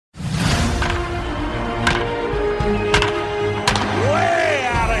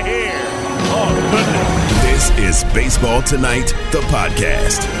Oh, goodness. This is Baseball Tonight, the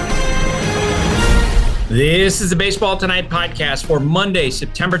podcast. This is the Baseball Tonight podcast for Monday,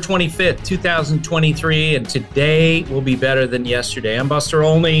 September 25th, 2023, and today will be better than yesterday. I'm Buster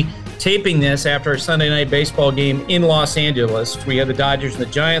Olney, taping this after our Sunday night baseball game in Los Angeles. We have the Dodgers and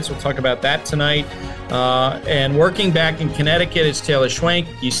the Giants. We'll talk about that tonight. And working back in Connecticut is Taylor Schwenk.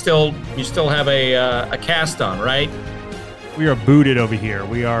 You still have a cast on, right? We are booted over here.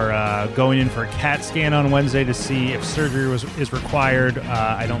 We are going in for a CAT scan on Wednesday to see if surgery is required.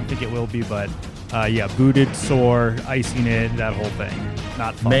 I don't think it will be, but booted, sore, icing it, that whole thing.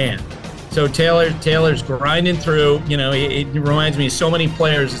 Not fun. Man. So Taylor's grinding through. You know, it reminds me of so many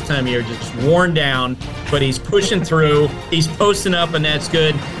players this time of year, just worn down, but he's pushing through. He's posting up, and that's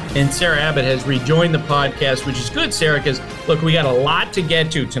good. And Sarah Abbott has rejoined the podcast, which is good, Sarah, because, look, we got a lot to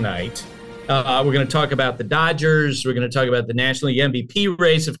get to tonight. We're going to talk about the Dodgers. We're going to talk about the National League MVP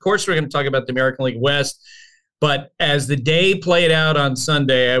race. Of course, we're going to talk about the American League West. But as the day played out on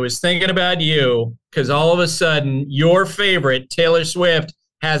Sunday, I was thinking about you because all of a sudden your favorite, Taylor Swift,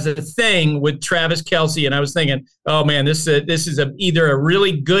 has a thing with Travis Kelce. And I was thinking, oh, man, this is either a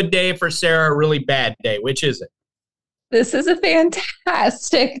really good day for Sarah or a really bad day. Which is it? This is a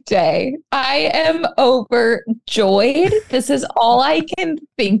fantastic day. I am overjoyed. This is all I can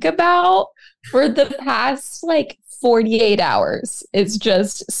think about for the past 48 hours. It's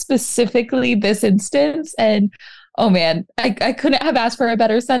just specifically this instance. And oh man, I couldn't have asked for a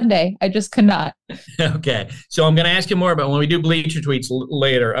better Sunday. I just could not. Okay. So I'm going to ask you more about when we do Bleacher Tweets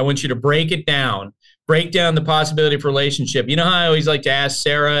later. I want you to break down the possibility of relationship. You know how I always like to ask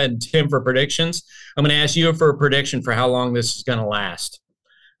Sarah and Tim for predictions? I'm going to ask you for a prediction for how long this is going to last.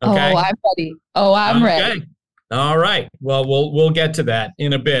 Okay? Oh, I'm ready. Oh, I'm ready. All right. Well, we'll get to that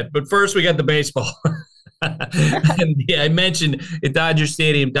in a bit. But first, we got the baseball. And I mentioned at Dodger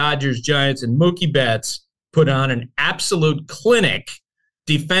Stadium, Dodgers, Giants, and Mookie Betts put on an absolute clinic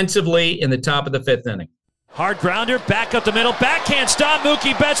defensively in the top of the fifth inning. Hard grounder, back up the middle, backhand stop,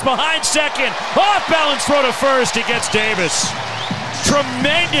 Mookie Betts behind second, off balance throw to first, he gets Davis.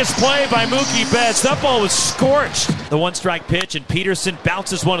 Tremendous play by Mookie Betts, that ball was scorched. The one-strike pitch, and Peterson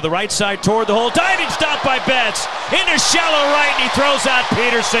bounces one to the right side toward the hole, diving stop by Betts, into shallow right, and he throws out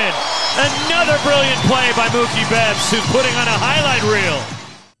Peterson. Another brilliant play by Mookie Betts, who's putting on a highlight reel.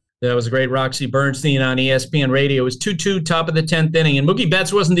 That was a great Roxy Bernstein on ESPN Radio. It was 2-2, top of the 10th inning, and Mookie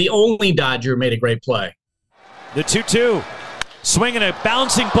Betts wasn't the only Dodger who made a great play. The 2-2. Swinging a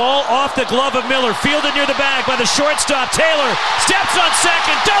bouncing ball off the glove of Miller. Fielded near the bag by the shortstop. Taylor steps on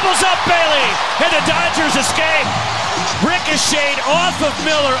second. Doubles up Bailey. And the Dodgers escape. Ricocheted off of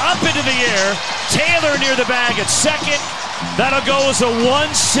Miller up into the air. Taylor near the bag at second. That'll go as a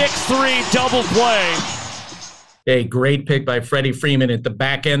 1-6-3 double play. A great pick by Freddie Freeman at the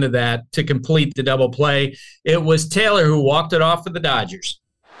back end of that to complete the double play. It was Taylor who walked it off for the Dodgers.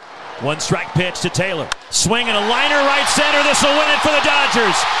 One-strike pitch to Taylor. Swinging a liner right center. This will win it for the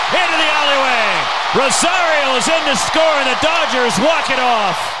Dodgers. Into the alleyway. Rosario is in to score, and the Dodgers walk it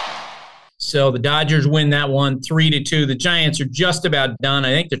off. So the Dodgers win that one 3-2. The Giants are just about done. I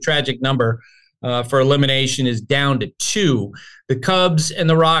think the tragic number for elimination is down to 2. The Cubs and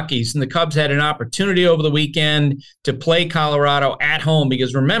the Rockies. And the Cubs had an opportunity over the weekend to play Colorado at home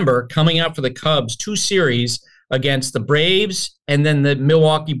because, remember, coming up for the Cubs, 2 series against the Braves and then the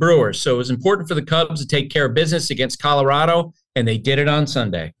Milwaukee Brewers. So it was important for the Cubs to take care of business against Colorado, and they did it on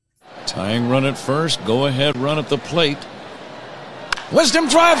Sunday. Tying run at first, go-ahead run at the plate. Wisdom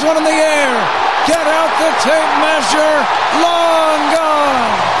drives one in the air. Get out the tape measure. Long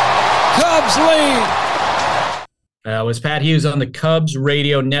gone. Cubs lead. It was Pat Hughes on the Cubs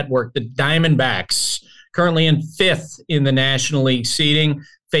radio network. The Diamondbacks, currently in 5th in the National League seeding,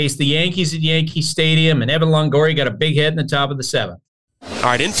 faced the Yankees at Yankee Stadium, and Evan Longoria got a big hit in the top of the 7th. All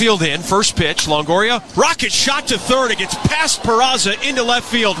right, infield in, first pitch, Longoria. Rocket shot to third. It gets past Peraza into left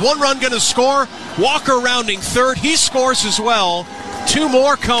field. 1 run going to score. Walker rounding third. He scores as well. 2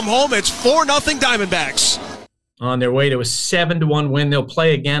 more come home. It's 4-0 Diamondbacks. On their way to a 7-1 win. They'll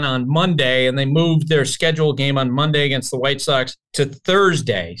play again on Monday, and they moved their scheduled game on Monday against the White Sox to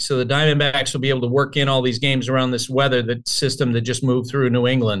Thursday. So the Diamondbacks will be able to work in all these games around this weather, the system that just moved through New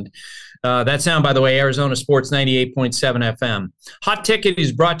England. That sound, by the way, Arizona Sports 98.7 FM. Hot Ticket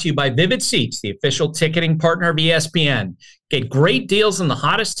is brought to you by Vivid Seats, the official ticketing partner of ESPN. Get great deals on the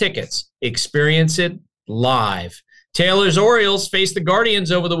hottest tickets. Experience it live. Taylor's Orioles faced the Guardians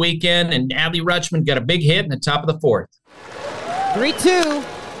over the weekend, and Adley Rutschman got a big hit in the top of the 4th. 3-2.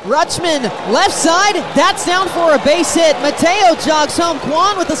 Rutschman, left side. That's down for a base hit. Mateo jogs home.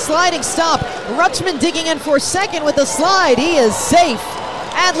 Kwan with a sliding stop. Rutschman digging in for second with a slide. He is safe.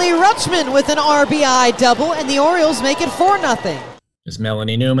 Adley Rutschman with an RBI double, and the Orioles make it 4-0. It's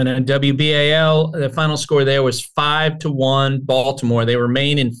Melanie Newman and WBAL. The final score there was 5-1 Baltimore. They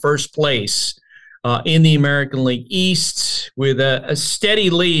remain in first place in the American League East with a steady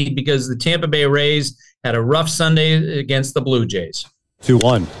lead because the Tampa Bay Rays had a rough Sunday against the Blue Jays.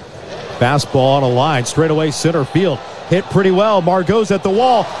 2-1. Fastball on a line, straightaway center field. Hit pretty well. Margot's at the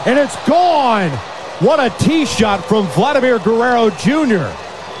wall, and it's gone! What a tee shot from Vladimir Guerrero Jr.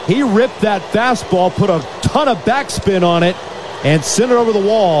 He ripped that fastball, put a ton of backspin on it, and sent it over the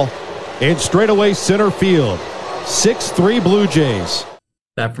wall in straightaway center field. 6-3 Blue Jays.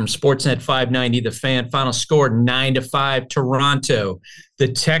 That from Sportsnet 590, The Fan. Final score 9-5 Toronto. The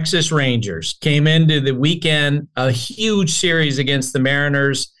Texas Rangers came into the weekend a huge series against the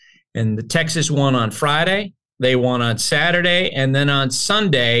Mariners, and the Texas won on Friday. They won on Saturday, and then on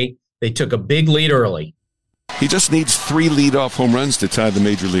Sunday, they took a big lead early. He just needs 3 leadoff home runs to tie the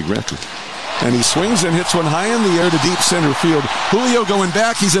Major League record. And he swings and hits one high in the air to deep center field. Julio going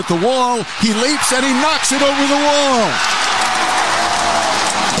back. He's at the wall. He leaps and he knocks it over the wall.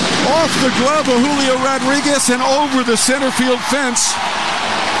 Off the glove of Julio Rodriguez and over the center field fence.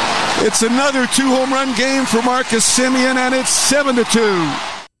 It's another 2-home run game for Marcus Semien, and it's 7-2.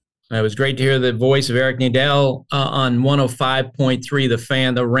 It was great to hear the voice of Eric Nadel on 105.3 The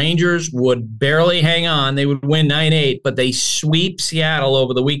Fan. The Rangers would barely hang on. They would win 9-8, but they sweep Seattle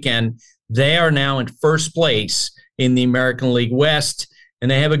over the weekend. They are now in first place in the American League West,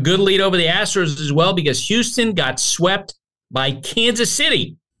 and they have a good lead over the Astros as well because Houston got swept by Kansas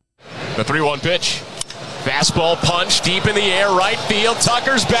City. The 3-1 pitch. Fastball punch deep in the air, right field.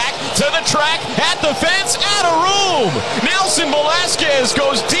 Tucker's back to the track, at the fence, out of room. Nelson Velasquez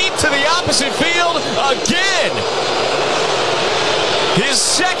goes deep to the opposite field again. His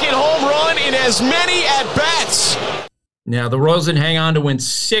second home run in as many at-bats. Now, the Royals didn't hang on to win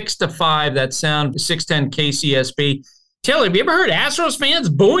 6-5. That sound 610 KCSB. Taylor, have you ever heard Astros fans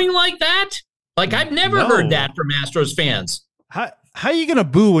booing like that? Like, I've never heard that from Astros fans. How are you going to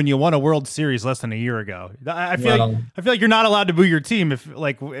boo when you won a World Series less than a year ago? I feel like you're not allowed to boo your team if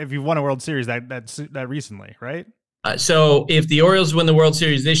you won a World Series that recently, right? So if the Orioles win the World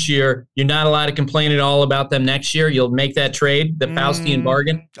Series this year, you're not allowed to complain at all about them next year. You'll make that trade, the Faustian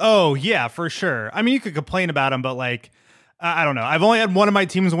bargain. Oh yeah, for sure. I mean, you could complain about them, but I don't know. I've only had one of my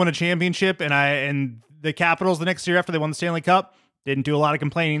teams win a championship, and the Capitals the next year after they won the Stanley Cup didn't do a lot of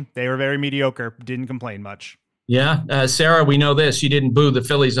complaining. They were very mediocre. Didn't complain much. Yeah. Sarah, we know this. She didn't boo the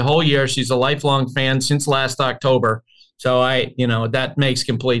Phillies the whole year. She's a lifelong fan since last October. So that makes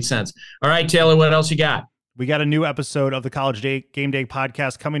complete sense. All right, Taylor, what else you got? We got a new episode of the College Game Day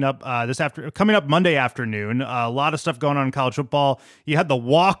podcast coming up coming up Monday afternoon. A lot of stuff going on in college football. You had the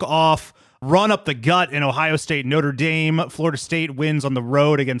walk-off run up the gut in Ohio State, Notre Dame. Florida State wins on the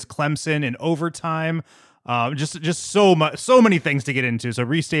road against Clemson in overtime. Just so many things to get into. So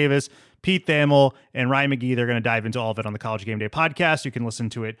Reese Davis, Pete Thamel, and Ryan McGee, they're going to dive into all of it on the College Game Day podcast. You can listen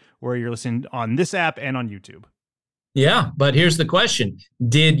to it where you're listening on this app and on YouTube. Yeah, but here's the question.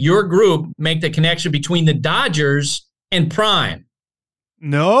 Did your group make the connection between the Dodgers and Prime?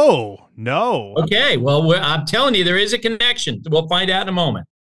 No. Okay, well, I'm telling you, there is a connection. We'll find out in a moment.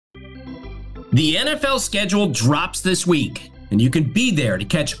 The NFL schedule drops this week, and you can be there to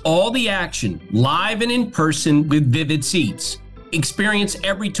catch all the action live and in person with Vivid Seats. Experience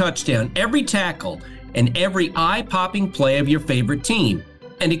every touchdown, every tackle, and every eye-popping play of your favorite team.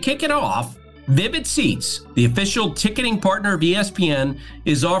 And to kick it off, Vivid Seats, the official ticketing partner of ESPN,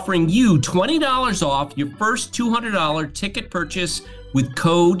 is offering you $20 off your first $200 ticket purchase with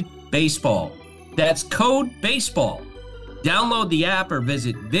code BASEBALL. That's code BASEBALL. Download the app or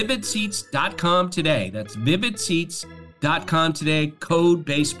visit vividseats.com today. That's vividseats.com today, code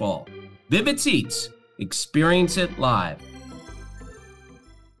BASEBALL. Vivid Seats. Experience it live.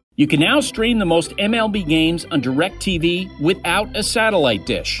 You can now stream the most MLB games on DirecTV without a satellite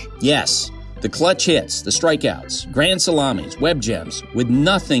dish. Yes, the clutch hits, the strikeouts, grand salamis, web gems, with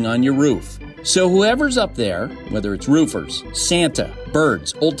nothing on your roof. So whoever's up there, whether it's roofers, Santa,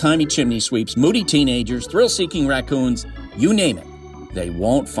 birds, old-timey chimney sweeps, moody teenagers, thrill-seeking raccoons, you name it, they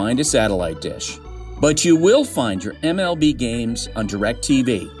won't find a satellite dish. But you will find your MLB games on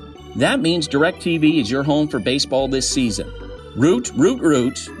DirecTV. That means DirecTV is your home for baseball this season. Root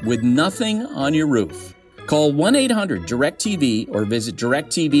with nothing on your roof. Call 1-800-DIRECTV or visit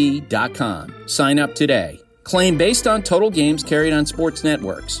directtv.com. Sign up today. Claim based on total games carried on sports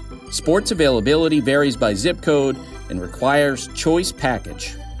networks. Sports availability varies by zip code and requires choice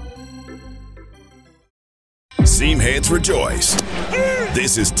package. Seam heads rejoice.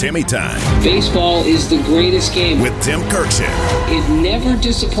 This is Timmy Time. Baseball is the greatest game. With Tim Kirkshin. It never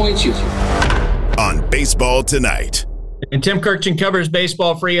disappoints you. On Baseball Tonight. And Tim Kirkshin covers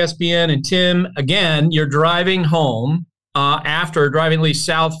baseball for ESPN. And Tim, again, you're driving home after driving at least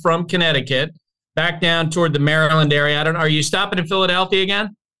south from Connecticut, back down toward the Maryland area. I don't know, are you stopping in Philadelphia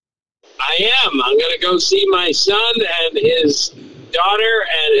again? I am. I'm going to go see my son and his daughter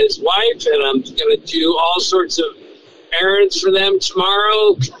and his wife, and I'm going to do all sorts of errands for them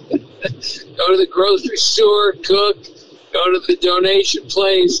tomorrow. Go to the grocery store, cook, go to the donation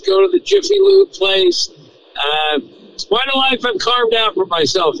place, go to the Jiffy Lube place. It's quite a life I've carved out for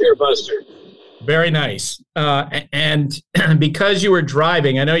myself here, Buster. Very nice. And because you were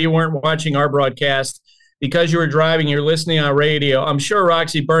driving, I know you weren't watching our broadcast. Because you were driving, you're listening on radio. I'm sure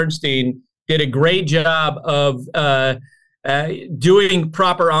Roxy Bernstein did a great job of doing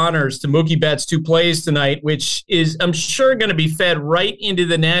proper honors to Mookie Betts' 2 plays tonight, which is, I'm sure, going to be fed right into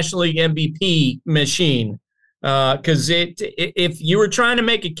the National League MVP machine. Because if you were trying to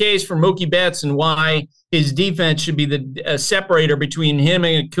make a case for Mookie Betts and why his defense should be the separator between him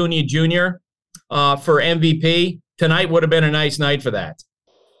and Acuna Jr. For MVP, tonight would have been a nice night for that.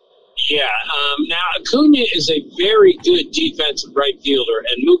 Yeah. Now, Acuna is a very good defensive right fielder,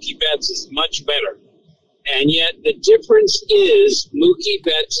 and Mookie Betts is much better. And yet the difference is Mookie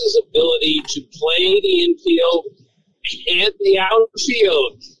Betts' ability to play the infield and the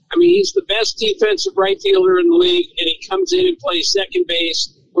outfield. I mean, he's the best defensive right fielder in the league, and he comes in and plays second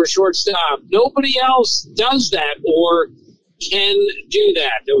base or shortstop. Nobody else does that or can do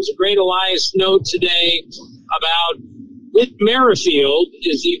that. There was a great Elias note today about Whit Merrifield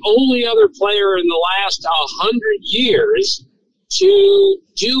is the only other player in the last 100 years to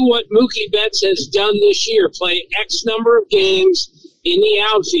do what Mookie Betts has done this year, play X number of games in the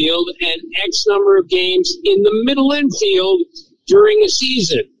outfield and X number of games in the middle infield during a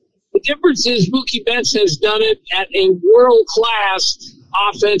season. The difference is Mookie Betts has done it at a world-class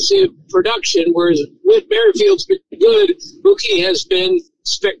offensive production, whereas Whit Merrifield's been good. Mookie has been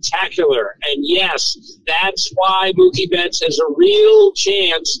spectacular. And yes, that's why Mookie Betts has a real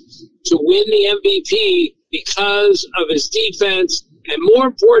chance to win the MVP because of his defense and, more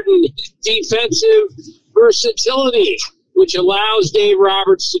important, defensive versatility, which allows Dave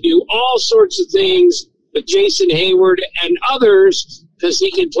Roberts to do all sorts of things with Jason Hayward and others because he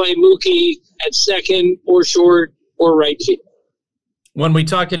can play Mookie at second or short or right field. When we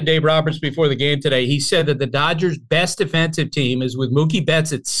talked to Dave Roberts before the game today, he said that the Dodgers' best defensive team is with Mookie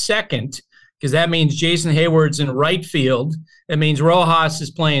Betts at second, because that means Jason Hayward's in right field. That means Rojas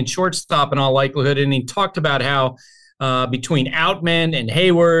is playing shortstop in all likelihood. And he talked about how between Outman and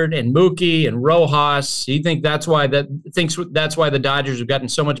Hayward and Mookie and Rojas, he thinks that's why the Dodgers have gotten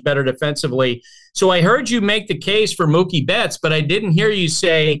so much better defensively. So I heard you make the case for Mookie Betts, but I didn't hear you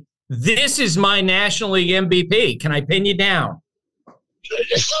say, this is my National League MVP. Can I pin you down?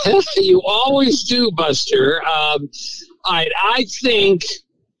 You always do, Buster. I think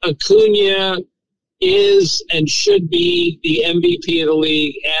Acuna is and should be the MVP of the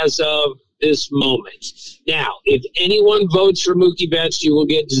league as of this moment. Now, if anyone votes for Mookie Betts, you will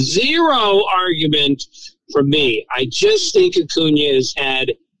get zero argument from me. I just think Acuna has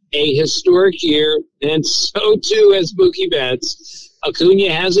had a historic year, and so too has Mookie Betts.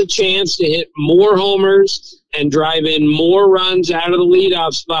 Acuna has a chance to hit more homers and drive in more runs out of the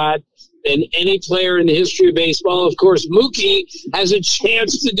leadoff spot than any player in the history of baseball. Of course, Mookie has a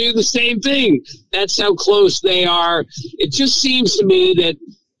chance to do the same thing. That's how close they are. It just seems to me that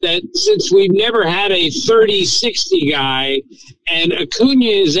since we've never had a 30-60 guy and Acuna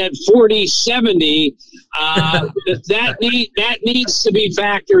is at 40-70, that needs to be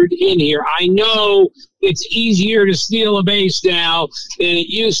factored in here. I know it's easier to steal a base now than it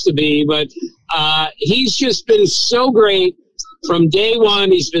used to be, but he's just been so great from day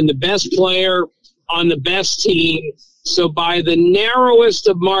one. He's been the best player on the best team. So by the narrowest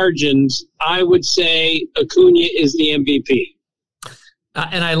of margins, I would say Acuna is the MVP.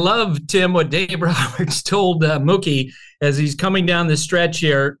 And I love, Tim, what Dave Roberts told Mookie as he's coming down the stretch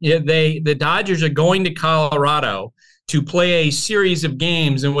here. The Dodgers are going to Colorado to play a series of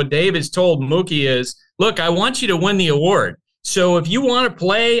games. And what Dave has told Mookie is, look, I want you to win the award. So if you want to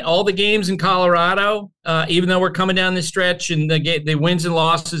play all the games in Colorado, even though we're coming down the stretch and the wins and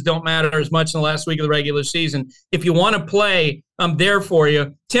losses don't matter as much in the last week of the regular season, if you want to play, I'm there for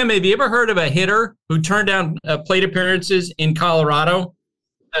you. Tim, have you ever heard of a hitter who turned down plate appearances in Colorado?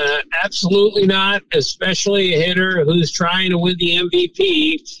 Absolutely not, especially a hitter who's trying to win the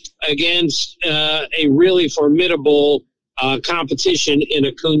MVP against a really formidable competition in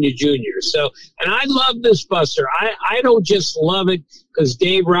Acuna Jr. So, and I love this, Buster. I don't just love it because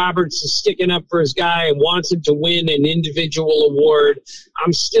Dave Roberts is sticking up for his guy and wants him to win an individual award.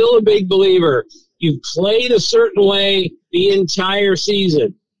 I'm still a big believer. You've played a certain way the entire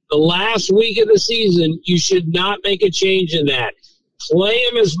season. The last week of the season, you should not make a change in that. Play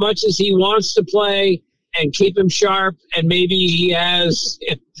him as much as he wants to play and keep him sharp, and maybe he has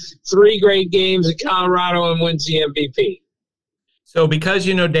 3 great games in Colorado and wins the MVP. So because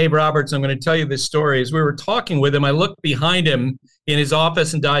you know Dave Roberts, I'm going to tell you this story. As we were talking with him, I looked behind him in his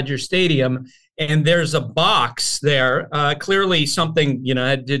office in Dodger Stadium, and there's a box there. Clearly something,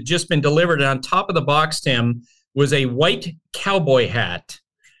 had just been delivered, and on top of the box, Tim, was a white cowboy hat.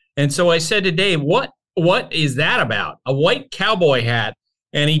 And so I said to Dave, what is that about? A white cowboy hat?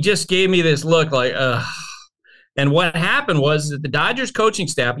 And he just gave me this look like, ugh. And what happened was that the Dodgers coaching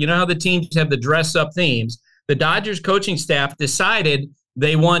staff, you know how the teams have the dress-up themes, the Dodgers coaching staff decided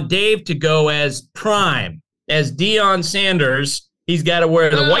they want Dave to go as Prime, as Deion Sanders. He's got to wear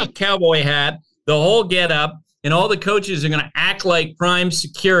the white cowboy hat, the whole get-up, and all the coaches are going to act like Prime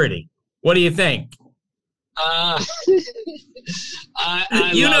security. What do you think?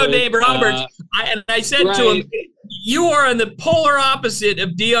 You know Dave Roberts. I said to him, you are on the polar opposite of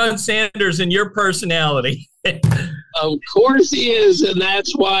Deion Sanders in your personality. Of course he is, and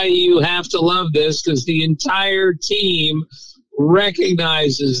that's why you have to love this, because the entire team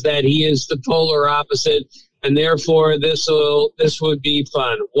recognizes that he is the polar opposite, and therefore this would be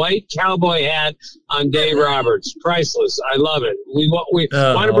fun. White cowboy hat on Dave Roberts. Priceless. I love it. We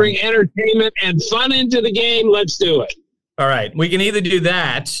want to bring entertainment and fun into the game. Let's do it. All right. We can either do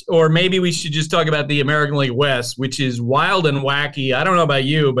that, or maybe we should just talk about the American League West, which is wild and wacky. I don't know about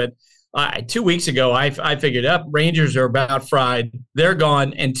you, but 2 weeks ago, I figured up Rangers are about fried. They're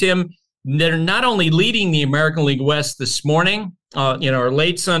gone. And Tim, they're not only leading the American League West this morning, or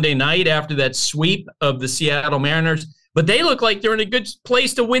late Sunday night after that sweep of the Seattle Mariners, but they look like they're in a good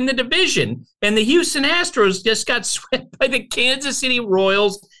place to win the division. And the Houston Astros just got swept by the Kansas City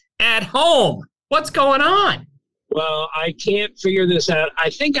Royals at home. What's going on? Well, I can't figure this out. I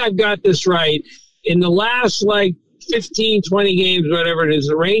think I've got this right. In the last, 15, 20 games, whatever it is,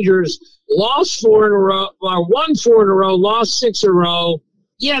 the Rangers lost 4 in a row, or won 4 in a row, lost 6 in a row.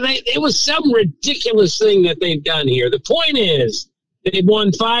 Yeah, it was some ridiculous thing that they've done here. The point is, they've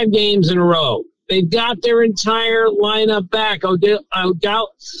won 5 games in a row. They've got their entire lineup back. Adolis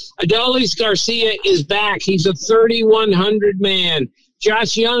Garcia is back. He's a 3,100 man.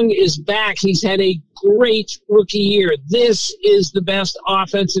 Josh Young is back. He's had a great rookie year. This is the best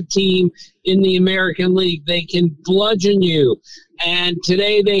offensive team in the American League. They can bludgeon you. And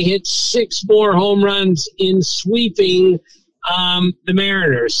today they hit 6 more home runs in sweeping the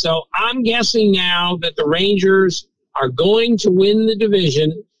Mariners. So I'm guessing now that the Rangers are going to win the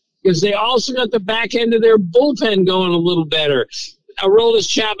division because they also got the back end of their bullpen going a little better. Aroldis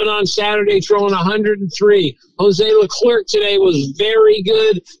Chapman on Saturday throwing 103. Jose Leclerc today was very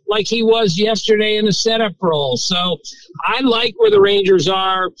good, like he was yesterday in a setup role. So I like where the Rangers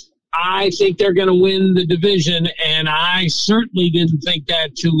are. I think they're going to win the division, and I certainly didn't think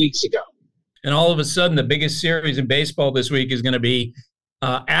that 2 weeks ago. And all of a sudden, the biggest series in baseball this week is going to be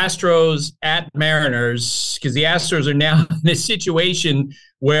Astros at Mariners, because the Astros are now in a situation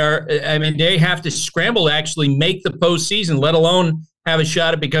where, they have to scramble to actually make the postseason, let alone have a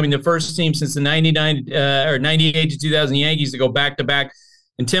shot at becoming the first team since the 98 to 2000 Yankees to go back-to-back.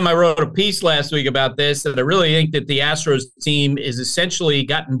 And, Tim, I wrote a piece last week about this, that I really think that the Astros team is essentially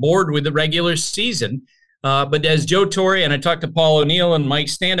gotten bored with the regular season. But as Joe Torre, and I talked to Paul O'Neill and Mike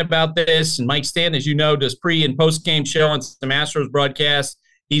Stan about this, and Mike Stan, as you know, does pre- and post-game show on some Astros broadcasts.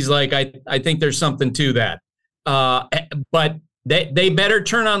 He's like, I think there's something to that. But they better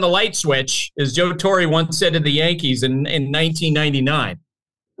turn on the light switch, as Joe Torre once said to the Yankees in 1999.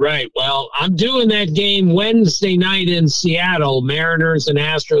 Right. Well, I'm doing that game Wednesday night in Seattle, Mariners and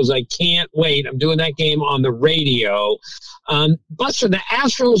Astros. I can't wait. I'm doing that game on the radio. Buster, the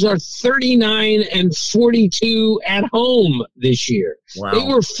Astros are 39-42 at home this year. Wow. They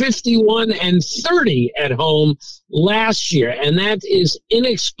were 51-30 at home last year, and that is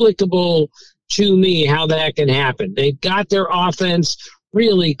inexplicable to me how that can happen. They've got their offense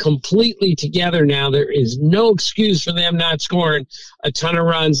really completely together now. There is no excuse for them not scoring a ton of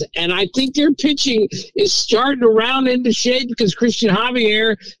runs. And I think their pitching is starting to round into shape because Christian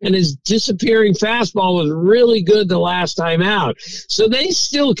Javier and his disappearing fastball was really good the last time out. So they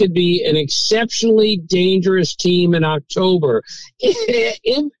still could be an exceptionally dangerous team in October.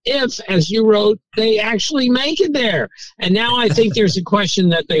 If as you wrote they actually make it there. And now I think there's a question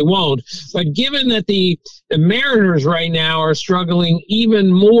that they won't. But given that the Mariners right now are struggling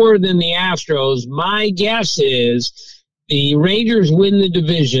even more than the Astros, my guess is the Rangers win the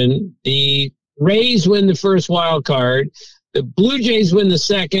division, the Rays win the first wild card, the Blue Jays win the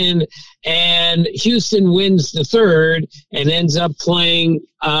second, and Houston wins the third and ends up playing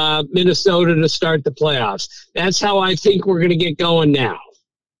Minnesota to start the playoffs. That's how I think we're going to get going now.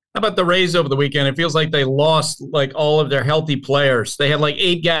 How about the Rays over the weekend? It feels like they lost like all of their healthy players. They had like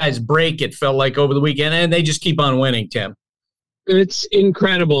 8 guys break, it felt like, over the weekend, and they just keep on winning, Tim. It's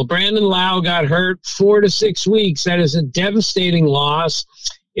incredible. Brandon Lau got hurt 4 to 6 weeks. That is a devastating loss.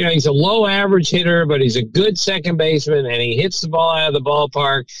 You know, he's a low average hitter, but he's a good second baseman, and he hits the ball out of the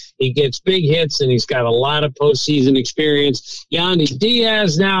ballpark. He gets big hits, and he's got a lot of postseason experience. Yandy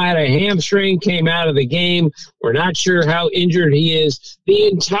Diaz now had a hamstring, came out of the game. We're not sure how injured he is. The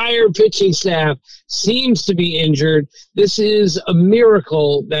entire pitching staff seems to be injured. This is a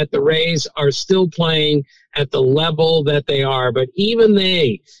miracle that the Rays are still playing at the level that they are, but even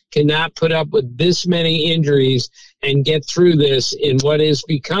they cannot put up with this many injuries and get through this in what is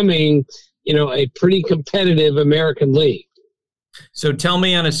becoming, you know, a pretty competitive American League. So tell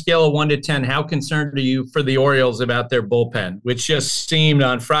me, on a scale of 1 to 10, how concerned are you for the Orioles about their bullpen, which just seemed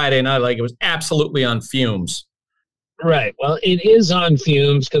on Friday night like it was absolutely on fumes? Right. Well, it is on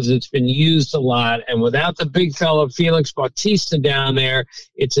fumes because it's been used a lot. And without the big fellow Felix Bautista down there,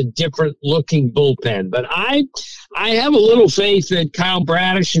 it's a different looking bullpen. But I have a little faith that Kyle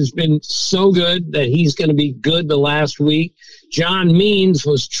Bradish has been so good that he's going to be good the last week. John Means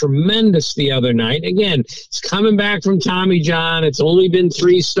was tremendous the other night. Again, he's coming back from Tommy John. It's only been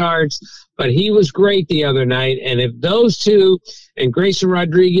 3 starts, but he was great the other night. And if those two and Grayson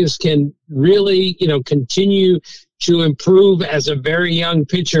Rodriguez can really, you know, continue to improve as a very young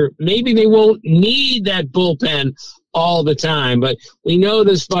pitcher, maybe they won't need that bullpen all the time. But we know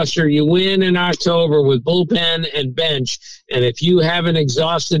this, Buster, you win in October with bullpen and bench. And if you have an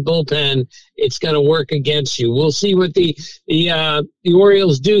exhausted bullpen, it's going to work against you. We'll see what the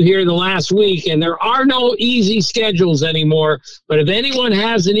Orioles do here the last week. And there are no easy schedules anymore. But if anyone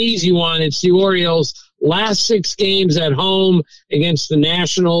has an easy one, it's the Orioles. Last 6 games at home against the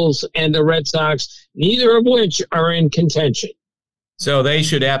Nationals and the Red Sox, neither of which are in contention. So they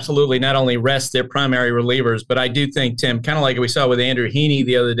should absolutely not only rest their primary relievers, but I do think, Tim, kind of like we saw with Andrew Heaney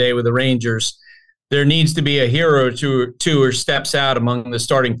the other day with the Rangers, there needs to be a hero or two who steps out among the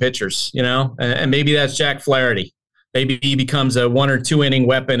starting pitchers, you know, and maybe that's Jack Flaherty. Maybe he becomes a 1 or 2 inning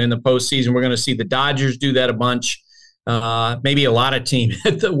weapon in the postseason. We're going to see the Dodgers do that a bunch. Maybe a lot of teams,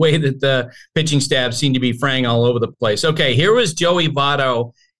 the way that the pitching staff seem to be fraying all over the place. Okay, here was Joey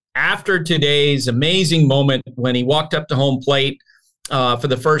Votto after today's amazing moment when he walked up to home plate for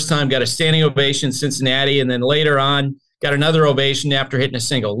the first time, got a standing ovation in Cincinnati, and then later on got another ovation after hitting a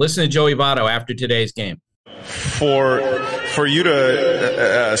single. Listen to Joey Votto after today's game. For you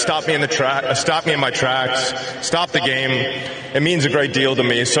to stop me in my tracks, stop the game, it means a great deal to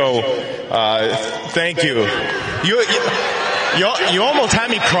me. So thank you. You almost had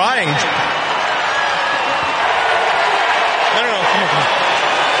me crying. No, come on.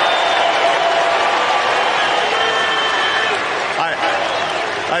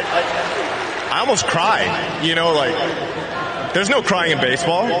 I almost cried. You know, like, there's no crying in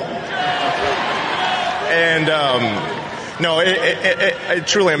baseball. And no, it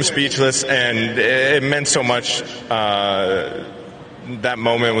truly, I'm speechless, and it meant so much. That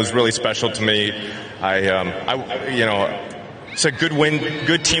moment was really special to me. You know, it's a good win,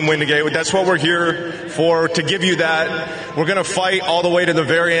 good team win to get. That's what we're here for, to give you that. We're going to fight all the way to the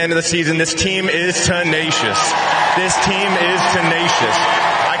very end of the season. This team is tenacious.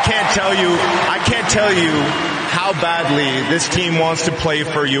 I can't tell you how badly this team wants to play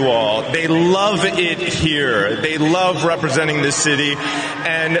for you all. They love it here. They love representing this city.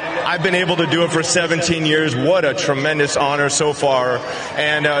 And I've been able to do it for 17 years. What a tremendous honor so far.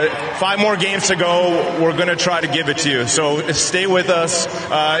 And 5 more games to go. We're going to try to give it to you. So stay with us.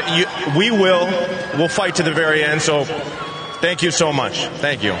 We'll fight to the very end. So thank you so much.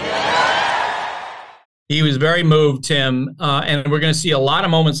 Thank you. He was very moved, Tim, and we're going to see a lot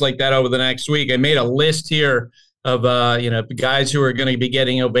of moments like that over the next week. I made a list here of guys who are going to be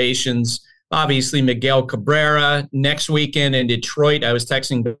getting ovations. Obviously, Miguel Cabrera next weekend in Detroit. I was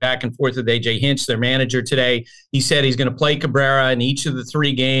texting back and forth with AJ Hinch, their manager, today. He said he's going to play Cabrera in each of the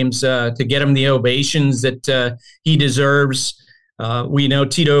 3 games to get him the ovations that he deserves. We know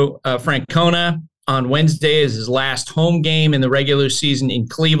Tito Francona on Wednesday is his last home game in the regular season in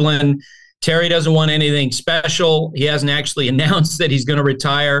Cleveland. Terry doesn't want anything special. He hasn't actually announced that he's going to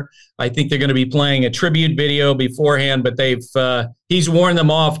retire. I think they're going to be playing a tribute video beforehand, but he's warned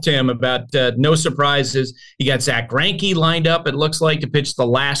them off, Tim, about no surprises. You got Zach Greinke lined up, it looks like, to pitch the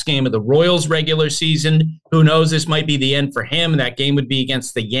last game of the Royals regular season. Who knows? This might be the end for him. That game would be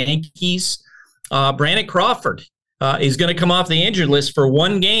against the Yankees. Brandon Crawford is going to come off the injured list for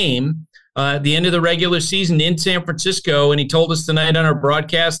one game at the end of the regular season in San Francisco, and he told us tonight on our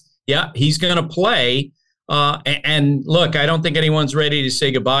broadcast, yeah, he's going to play. And look, I don't think anyone's ready to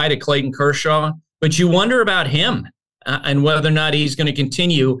say goodbye to Clayton Kershaw, but you wonder about him and whether or not he's going to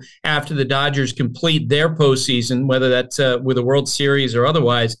continue after the Dodgers complete their postseason, whether that's with a World Series or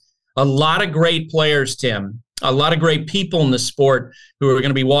otherwise. A lot of great players, Tim, a lot of great people in the sport who are going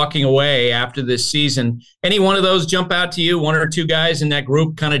to be walking away after this season. Any one of those jump out to you? One or two guys in that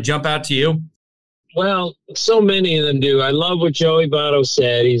group kind of jump out to you? Well, so many of them do. I love what Joey Votto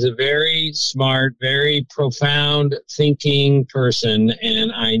said. He's a very smart, very profound thinking person,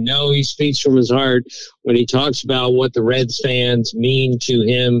 and I know he speaks from his heart when he talks about what the Reds fans mean to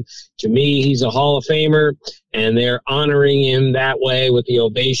him. To me, he's a Hall of Famer, and they're honoring him that way with the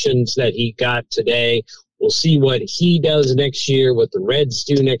ovations that he got today. We'll see what he does next year, what the Reds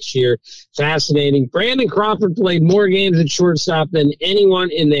do next year. Fascinating. Brandon Crawford played more games at shortstop than anyone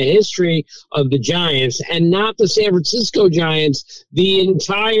in the history of the Giants, and not the San Francisco Giants, the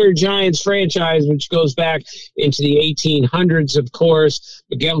entire Giants franchise, which goes back into the 1800s, of course.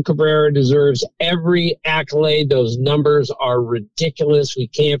 Miguel Cabrera deserves every accolade. Those numbers are ridiculous. We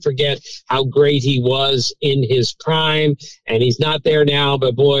can't forget how great he was in his prime, and he's not there now,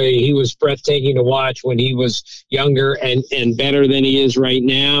 but boy, he was breathtaking to watch when he was younger and better than he is right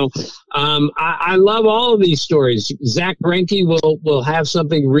now. I love all of these stories. Zach Greinke will have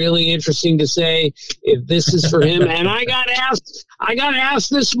something really interesting to say if this is for him. And I got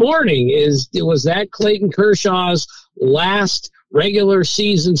asked this morning, was that Clayton Kershaw's last regular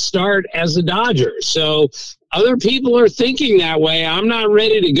season start as a Dodger? So other people are thinking that way. I'm not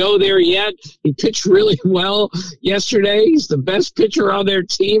ready to go there yet. He pitched really well yesterday. He's the best pitcher on their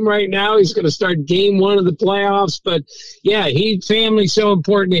team right now. He's going to start game one of the playoffs. But, yeah, family's so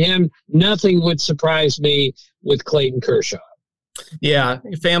important to him. Nothing would surprise me with Clayton Kershaw. Yeah,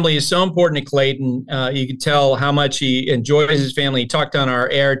 family is so important to Clayton. You can tell how much he enjoys his family. He talked on our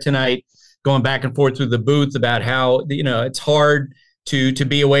air tonight, going back and forth through the booth about how, it's hard to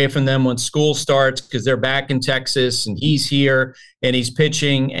be away from them when school starts because they're back in Texas and he's here and he's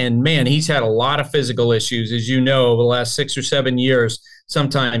pitching. And, man, he's had a lot of physical issues, as you know, over the last 6 or 7 years.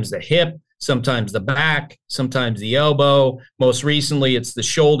 Sometimes the hip, sometimes the back, sometimes the elbow. Most recently, it's the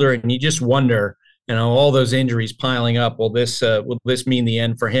shoulder. And you just wonder, all those injuries piling up. Will this mean the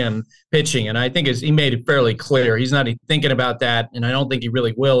end for him pitching? And I think he made it fairly clear he's not thinking about that, and I don't think he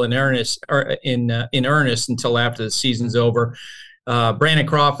really will in earnest until after the season's over. Brandon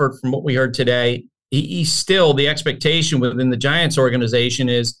Crawford, from what we heard today, he's still, the expectation within the Giants organization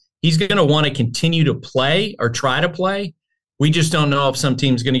is he's going to want to continue to play or try to play. We just don't know if some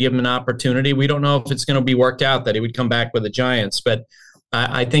team's going to give him an opportunity. We don't know if it's going to be worked out that he would come back with the Giants, but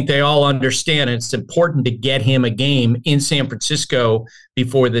I think they all understand it's important to get him a game in San Francisco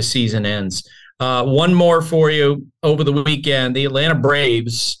before the season ends. One more for you over the weekend. The Atlanta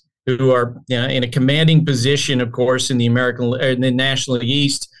Braves, who are in a commanding position, of course, in the National League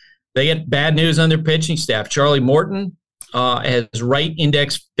East, they get bad news on their pitching staff. Charlie Morton has right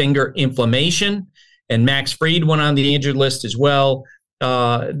index finger inflammation, and Max Fried went on the injured list as well.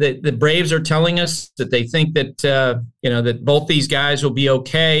 The Braves are telling us that they think that that both these guys will be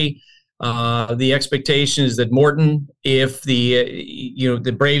okay. The expectation is that Morton, if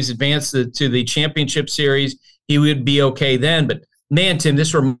the Braves advance to the championship series, he would be okay then. But man, Tim,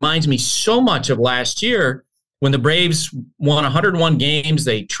 this reminds me so much of last year when the Braves won 101 games.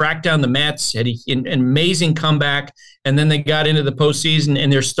 They tracked down the Mets, had an amazing comeback, and then they got into the postseason,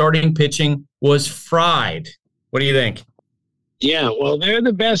 and their starting pitching was fried. What do you think? Yeah, well, they're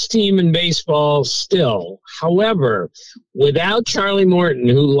the best team in baseball still. However, without Charlie Morton,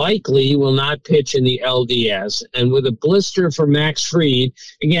 who likely will not pitch in the LDS, and with a blister for Max Fried,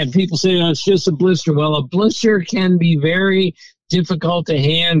 again, people say, it's just a blister. Well, a blister can be very difficult to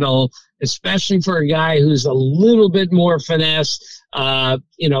handle, especially for a guy who's a little bit more finesse,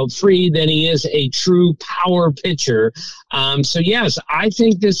 free than he is a true power pitcher. So, yes, I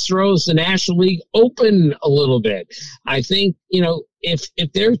think this throws the National League open a little bit. I think,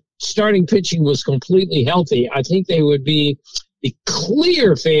 if their starting pitching was completely healthy, I think they would be the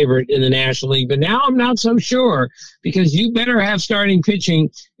clear favorite in the National League. But now I'm not so sure, because you better have starting pitching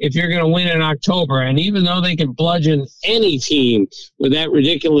if you're going to win in October. And even though they can bludgeon any team with that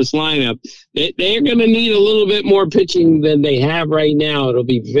ridiculous lineup, they're going to need a little bit more pitching than they have right now. It'll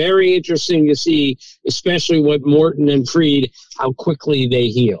be very interesting to see, especially with Morton and Fried, how quickly they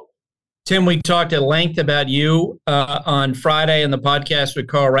heal. Tim, we talked at length about you on Friday in the podcast with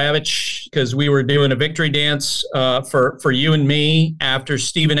Carl Ravitch, because we were doing a victory dance for you and me after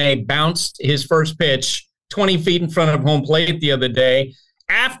Stephen A. bounced his first pitch 20 feet in front of home plate the other day,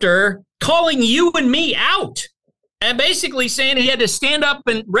 after calling you and me out and basically saying he had to stand up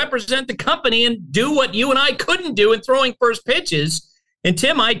and represent the company and do what you and I couldn't do in throwing first pitches. And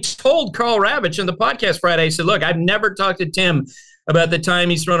Tim, I told Carl Ravitch on the podcast Friday, I said, look, I've never talked to Tim about the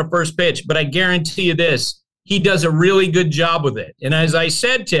time he's thrown a first pitch, but I guarantee you this, he does a really good job with it. And as I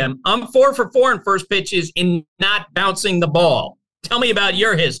said, Tim, I'm 4 for 4 in first pitches in not bouncing the ball. Tell me about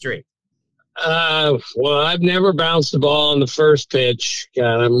your history. Well, I've never bounced the ball on the first pitch.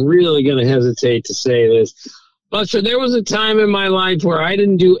 God, I'm really going to hesitate to say this. But so there was a time in my life where I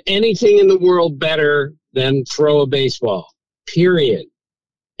didn't do anything in the world better than throw a baseball, period.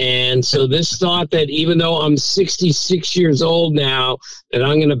 And so this thought that even though I'm 66 years old now, that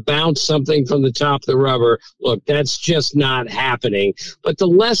I'm going to bounce something from the top of the rubber, look, that's just not happening. But the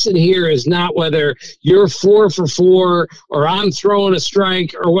lesson here is not whether you're 4 for 4 or I'm throwing a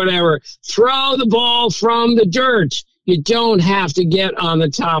strike or whatever. Throw the ball from the dirt. You don't have to get on the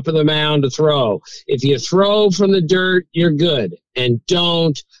top of the mound to throw. If you throw from the dirt, you're good. And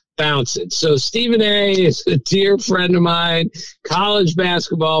don't bounce it. So Stephen A. is a dear friend of mine, college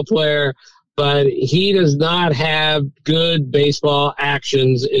basketball player, but he does not have good baseball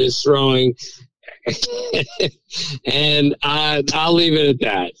actions in his throwing. And I'll leave it at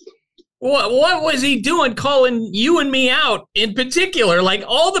that. What was he doing calling you and me out in particular? Like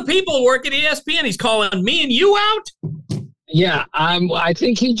all the people work at ESPN, he's calling me and you out? Yeah, I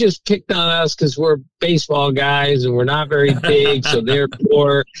think he just picked on us because we're baseball guys and we're not very big. So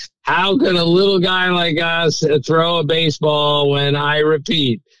therefore, how could a little guy like us throw a baseball when, I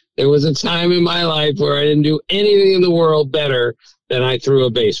repeat, there was a time in my life where I didn't do anything in the world better than I threw a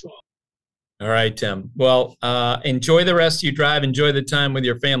baseball. All right, Tim. Well, enjoy the rest of your drive. Enjoy the time with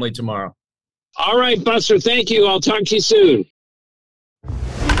your family tomorrow. All right, Buster. Thank you. I'll talk to you soon.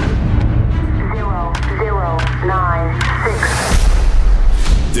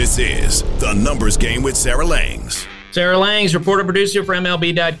 009-6. This is The Numbers Game with Sarah Langs. Sarah Langs, reporter producer for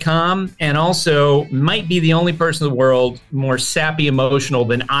MLB.com, and also might be the only person in the world more sappy emotional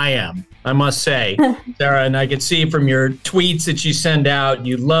than I am, I must say. Sarah, and I can see from your tweets that you send out,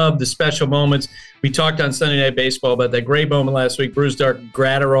 you love the special moments. We talked on Sunday Night Baseball about that great moment last week, Bruce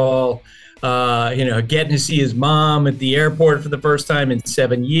Gratterall, getting to see his mom at the airport for the first time in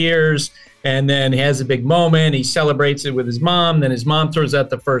 7 years. And then he has a big moment. He celebrates it with his mom. Then his mom throws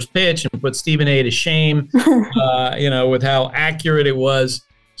out the first pitch and puts Stephen A. to shame, with how accurate it was.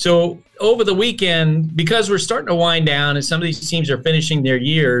 So over the weekend, because we're starting to wind down and some of these teams are finishing their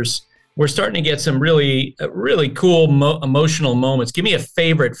years, we're starting to get some really cool emotional moments. Give me a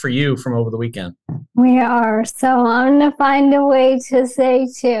favorite for you from over the weekend. We are. So I'm going to find a way to say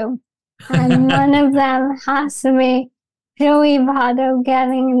two. And one of them has to be Joey Votto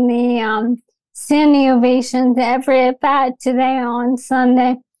getting the standing ovations every at bat today on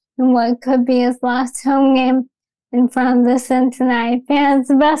Sunday in what could be his last home game in front of the Cincinnati fans.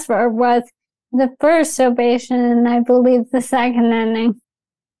 The best part was the first ovation and I believe the second inning.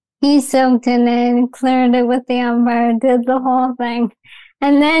 He soaked in it and cleared it with the umpire, did the whole thing.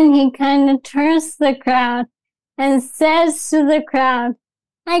 And then he kind of turns to the crowd and says to the crowd,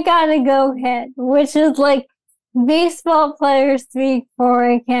 I gotta go hit, which is like baseball players speak for,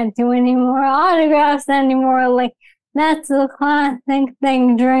 I can't do any more autographs anymore. Like, that's the classic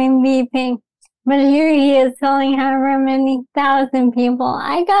thing during BP. But here he is telling however many thousand people,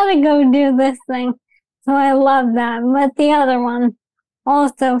 I gotta go do this thing. So I love that. But the other one,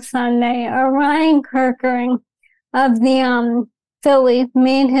 also Sunday, Ryan Kerkering of the Phillies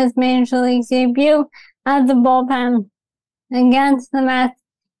made his Major League debut at the bullpen against the Mets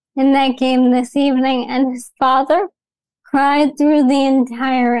in that game this evening, and his father cried through the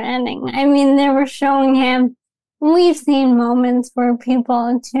entire inning. I mean, they were showing him, we've seen moments where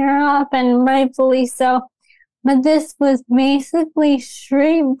people tear up, and rightfully so, but this was basically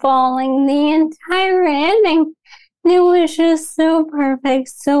straight balling the entire inning. It was just so perfect,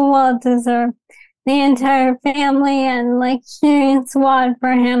 so well deserved. The entire family and cheering squad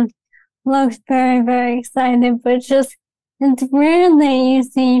for him looked very, very excited, but it's rare that you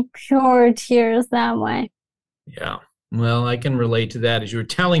see pure tears that way. Yeah. Well, I can relate to that as you were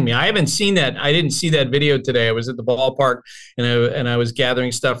telling me. I haven't seen that. I didn't see that video today. I was at the ballpark and I was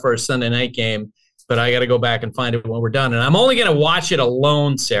gathering stuff for a Sunday night game, but I got to go back and find it when we're done. And I'm only going to watch it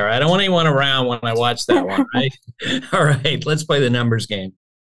alone, Sarah. I don't want anyone around when I watch that one, right? All right, let's play the numbers game.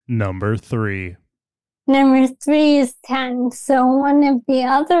 Number 3. Number 3 is 10. So one of the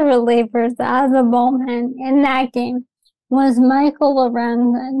other relievers out of the bullpen in that game was Michael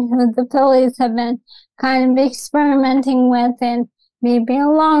Lorenzen, who the Phillies have been kind of experimenting with in maybe a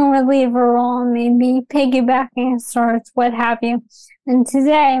long reliever role, maybe piggybacking starts, what have you. And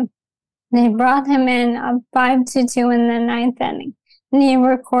today, they brought him in up 5-2 in the 9th inning, and he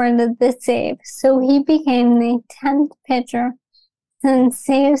recorded the save. So he became the 10th pitcher since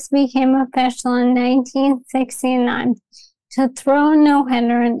saves became official in 1969 to throw a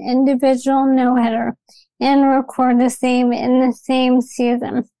no-hitter, an individual no-hitter, and record a save in the same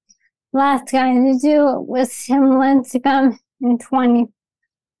season. Last guy to do it was Tim Lincecum in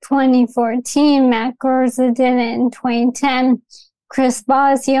 2014. Matt Garza did it in 2010. Chris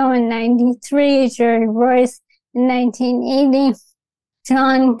Bosio in 93. Jerry Royce in 1980.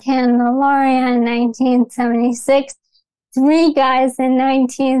 John Candelaria in 1976. 3 guys in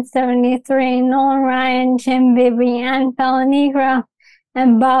 1973. Nolan Ryan, Jim Bibby, and Negro,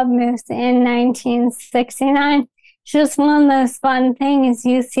 and Bob Moose in 1969. Just one of those fun things.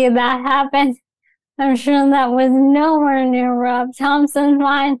 You see that happen. I'm sure that was nowhere near Rob Thompson's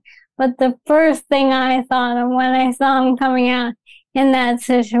mind, but the first thing I thought of when I saw him coming out in that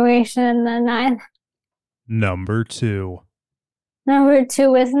situation in the 9th. Number 2. Number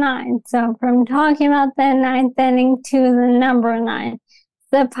 2 is 9. So from talking about the 9th inning to the number 9,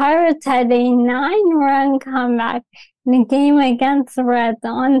 the Pirates had a 9-run comeback in a game against the Reds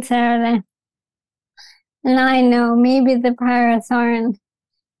on Saturday. And I know maybe the Pirates aren't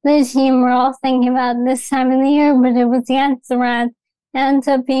the team we're all thinking about this time of the year, but it was against the Reds. It ends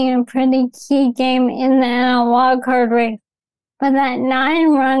up being a pretty key game in the NL wildcard race. But that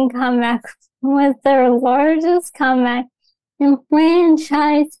 9-run comeback was their largest comeback in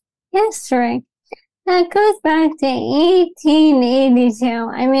franchise history. That goes back to 1882.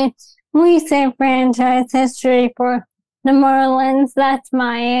 I mean, we say franchise history for the Marlins. That's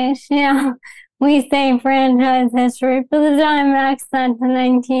my age, We say franchise history for the Diamondbacks. That's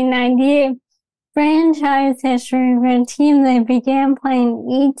 1998. Franchise history for a team that began playing in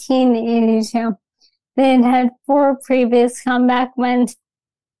 1882. They'd had 4 previous comeback wins,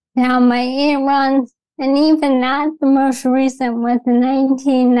 down by 8 runs, and even that, the most recent was in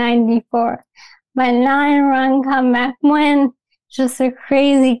 1994. But 9-run comeback win, just a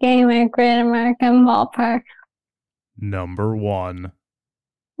crazy game at Great American Ballpark. Number 1.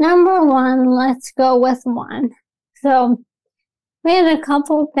 Number 1, let's go with 1. So we had a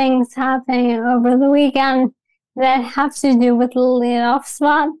couple things happening over the weekend that have to do with the leadoff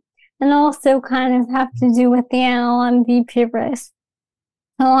spot and also kind of have to do with the NL MVP race.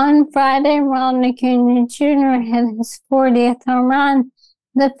 So on Friday, Ronald Acuna Jr. hit his 40th home run,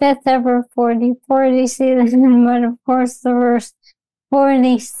 the 5th ever 40-40 season, but of course the first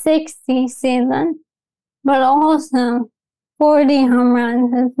 40-60 season. But also, 40 home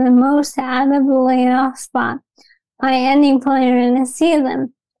runs is the most out of the leadoff spot by any player in a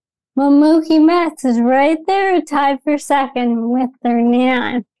season. But Mookie Betts is right there, tied for second with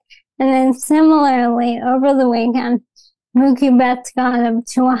 39. And then similarly, over the weekend, Mookie Betts got up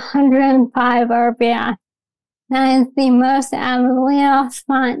to 105 RBI. That is the most out of the leadoff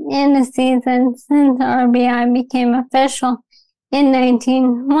spot in a season since RBI became official in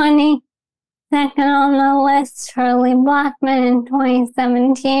 1920. Second on the list, Charlie Blackmon in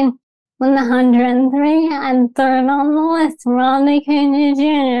 2017 with 103, and third on the list, Ronald Acuna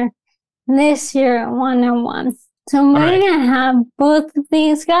Jr. this year at 101. So we're going to have both of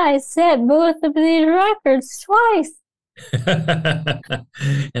these guys set both of these records twice.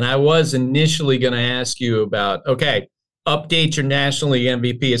 And I was initially going to ask you about, update your National League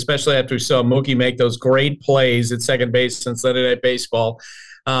MVP, especially after we saw Mookie make those great plays at second base on Sunday Night Baseball.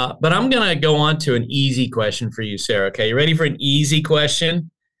 But I'm going to go on to an easy question for you, Sarah. Okay, you ready for an easy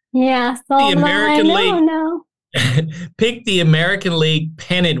question? Yeah. So the American League. Pick the American League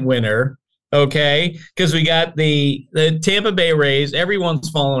pennant winner, okay? Because we got the Tampa Bay Rays. Everyone's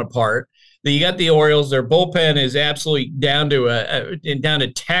falling apart. You got the Orioles. Their bullpen is absolutely down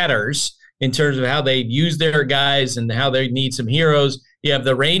to tatters in terms of how they use their guys and how they need some heroes. You have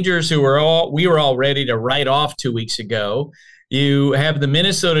the Rangers, we were all ready to write off 2 weeks ago. You have the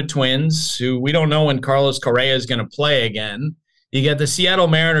Minnesota Twins, who we don't know when Carlos Correa is going to play again. You got the Seattle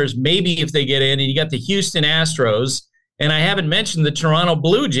Mariners, maybe if they get in, and you got the Houston Astros. And I haven't mentioned the Toronto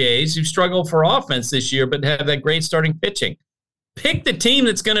Blue Jays, who struggle for offense this year, but have that great starting pitching. Pick the team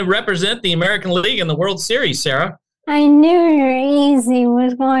that's going to represent the American League in the World Series, Sarah. I knew your easy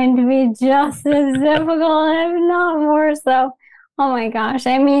was going to be just as difficult, if not more so. Oh my gosh.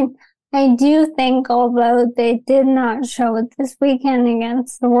 I mean, I do think, although they did not show it this weekend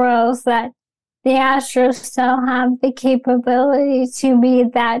against the Royals, that the Astros still have the capability to be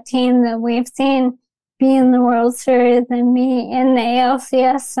that team that we've seen be in the World Series and be in the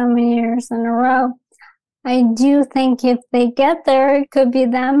ALCS so many years in a row. I do think if they get there, it could be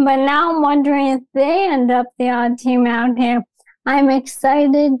them. But now I'm wondering if they end up the odd team out here. I'm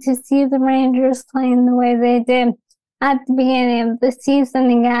excited to see the Rangers playing the way they did at the beginning of the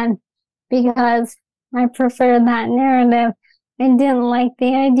season again, because I prefer that narrative. I didn't like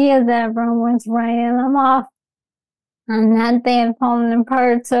the idea that everyone was writing them off and that they had fallen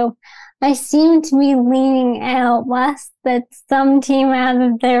apart. So I seem to be leaning out west that some team out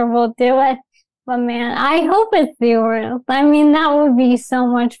of there will do it. But man, I hope it's the Orioles. I mean, that would be so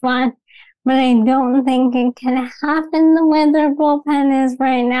much fun. But I don't think it can happen the way their bullpen is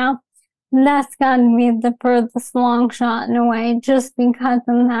right now. That's got to be the furthest long shot in a way, just because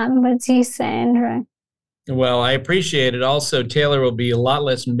of that Batista injury. Well, I appreciate it. Also, Taylor will be a lot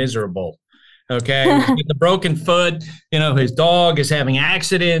less miserable. Okay, with the broken foot, his dog is having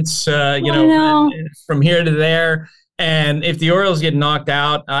accidents, from here to there. And if the Orioles get knocked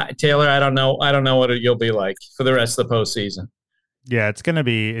out, Taylor, I don't know what you'll be like for the rest of the postseason. Yeah,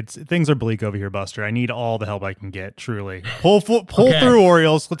 things are bleak over here, Buster. I need all the help I can get, truly. Pull through,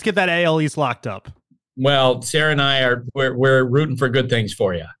 Orioles. Let's get that AL East locked up. Well, Sarah and I we're rooting for good things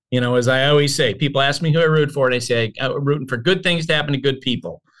for you. As I always say, people ask me who I root for, and I say I'm rooting for good things to happen to good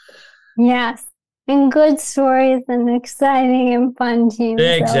people. Yes, and good stories and exciting and fun teams.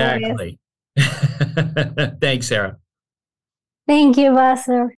 Exactly. Thanks, Sarah. Thank you,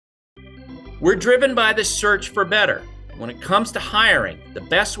 Buster. We're driven by the search for better. When it comes to hiring, the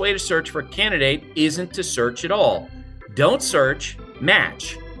best way to search for a candidate isn't to search at all. Don't search,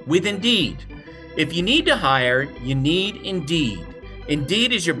 match with Indeed. If you need to hire, you need Indeed.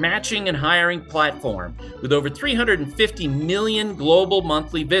 Indeed is your matching and hiring platform with over 350 million global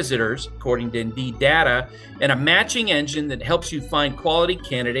monthly visitors, according to Indeed data, and a matching engine that helps you find quality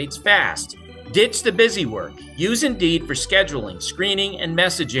candidates fast. Ditch the busy work. Use Indeed for scheduling, screening, and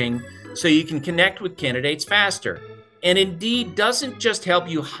messaging so you can connect with candidates faster. And Indeed doesn't just help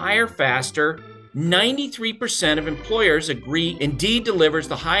you hire faster. 93% of employers agree Indeed delivers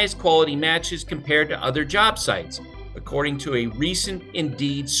the highest quality matches compared to other job sites, according to a recent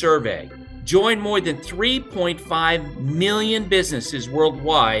Indeed survey. Join more than 3.5 million businesses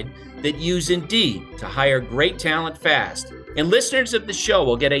worldwide that use Indeed to hire great talent fast. And listeners of the show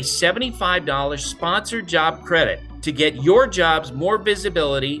will get a $75 sponsored job credit to get your jobs more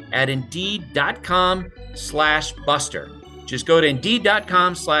visibility at Indeed.com/Buster. Just go to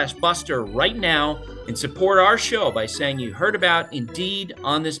Indeed.com/Buster right now and support our show by saying you heard about Indeed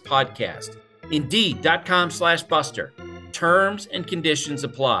on this podcast. Indeed.com/Buster. Terms and conditions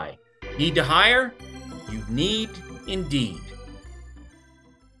apply. Need to hire? You need Indeed.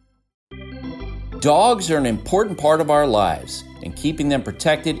 Dogs are an important part of our lives, and keeping them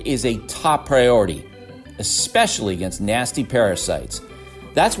protected is a top priority, especially against nasty parasites.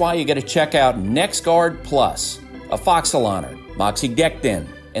 That's why you got to check out NexGard Plus, Afoxolaner, Moxidectin,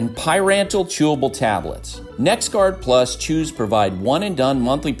 and Pyrantel chewable tablets. NexGard Plus chews provide one-and-done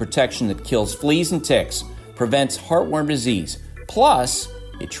monthly protection that kills fleas and ticks, prevents heartworm disease. Plus,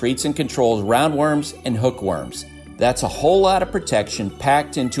 it treats and controls roundworms and hookworms. That's a whole lot of protection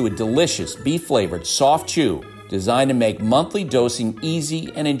packed into a delicious beef-flavored soft chew designed to make monthly dosing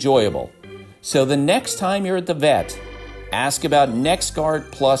easy and enjoyable. So the next time you're at the vet, ask about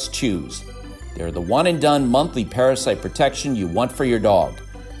NexGard Plus chews. They're the one-and-done monthly parasite protection you want for your dog.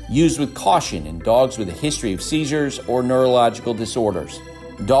 Used with caution in dogs with a history of seizures or neurological disorders.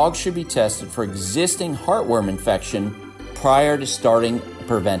 Dogs should be tested for existing heartworm infection prior to starting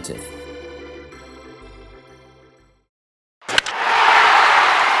preventive.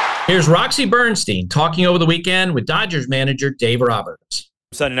 Here's Roxy Bernstein talking over the weekend with Dodgers manager Dave Roberts.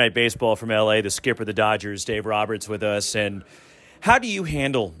 Sunday Night Baseball from LA, the skipper of the Dodgers, Dave Roberts, with us. And how do you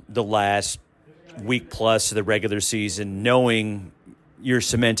handle the last week plus of the regular season, knowing you're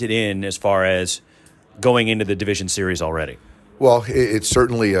cemented in as far as going into the division series already? Well, it's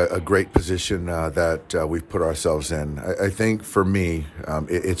certainly a great position that we've put ourselves in. I think for me,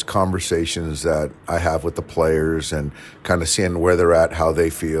 it's conversations that I have with the players and kind of seeing where they're at, how they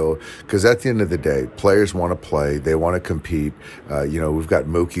feel. Because at the end of the day, players want to play. They want to compete. We've got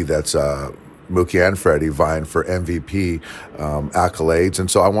Mookie that's Mookie and Freddie vying for MVP accolades,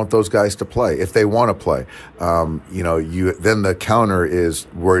 and so I want those guys to play if they want to play. Then the counter is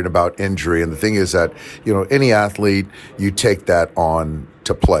worried about injury, and the thing is that any athlete, you take that on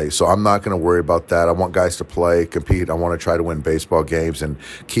to play. So I'm not going to worry about that. I want guys to play, compete. I want to try to win baseball games and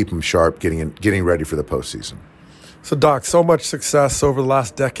keep them sharp, getting ready for the postseason. So, Doc, so much success over the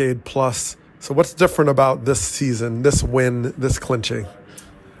last decade plus. So what's different about this season, this win, this clinching?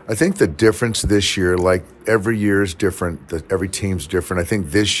 I think the difference this year, like every year is different, every team's different. I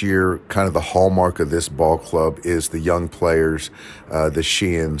think this year, kind of the hallmark of this ball club is the young players, the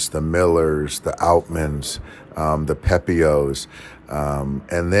Sheehan's, the Millers, the Outmans, the Pepios.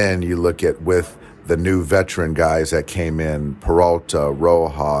 And then you look at with the new veteran guys that came in, Peralta,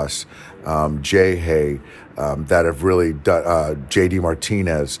 Rojas, Jay that have really done, J.D.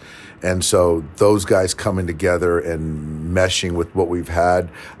 Martinez. And so those guys coming together and meshing with what we've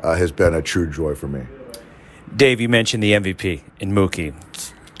had has been a true joy for me. Dave, you mentioned the MVP in Mookie.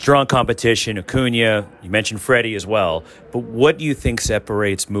 Strong competition, Acuna, you mentioned Freddie as well. But what do you think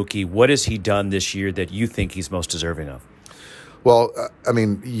separates Mookie? What has he done this year that you think he's most deserving of? Well,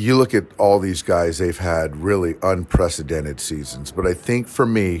 you look at all these guys, they've had really unprecedented seasons. But I think for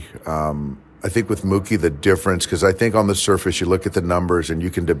me, I think with Mookie, the difference, because I think on the surface, you look at the numbers and you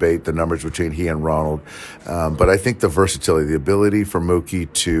can debate the numbers between he and Ronald. But I think the versatility, the ability for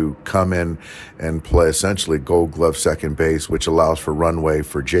Mookie to come in and play essentially Gold Glove second base, which allows for runway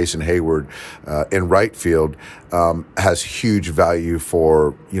for Jason Hayward in right field, has huge value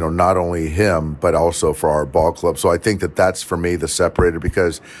for, not only him, but also for our ball club. So I think that that's, for me, the separator,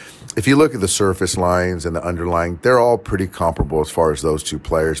 because if you look at the surface lines and the underlying, they're all pretty comparable as far as those two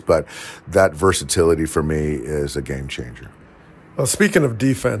players, but that versatility for me is a game changer. Well, speaking of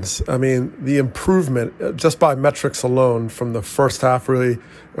defense, the improvement just by metrics alone from the first half really,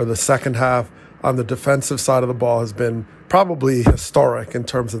 or the second half on the defensive side of the ball has been probably historic in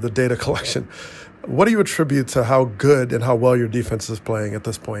terms of the data collection. What do you attribute to how good and how well your defense is playing at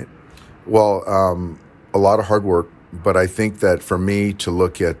this point? Well, a lot of hard work. But I think that for me to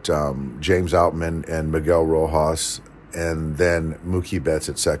look at James Outman and Miguel Rojas and then Mookie Betts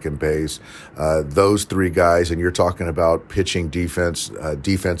at second base, those three guys, and you're talking about pitching defense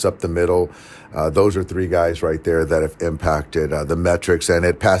up the middle, those are three guys right there that have impacted the metrics, and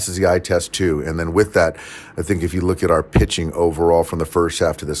it passes the eye test too. And then with that, I think if you look at our pitching overall from the first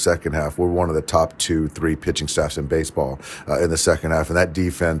half to the second half, we're one of the top 2-3 pitching staffs in baseball in the second half, and that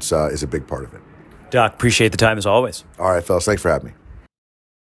defense is a big part of it. Doc, appreciate the time as always. All right, fellas. Thanks for having me.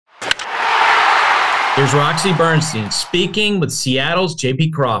 Here's Roxy Bernstein speaking with Seattle's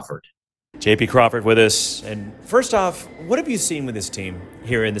J.P. Crawford. J.P. Crawford with us. And first off, what have you seen with this team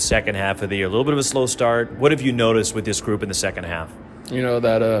here in the second half of the year? A little bit of a slow start. What have you noticed with this group in the second half?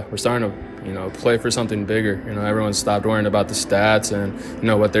 That we're starting to, play for something bigger. Everyone's stopped worrying about the stats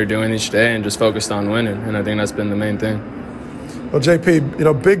and, what they're doing each day and just focused on winning. And I think that's been the main thing. Well,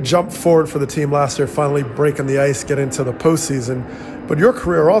 JP, big jump forward for the team last year, finally breaking the ice, getting into the postseason. But your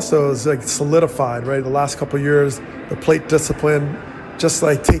career also is solidified, right? The last couple of years, the plate discipline, just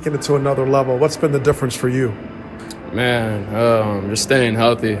taking it to another level. What's been the difference for you? Man, just staying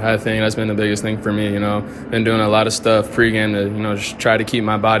healthy. I think that's been the biggest thing for me. Been doing a lot of stuff pregame to, just try to keep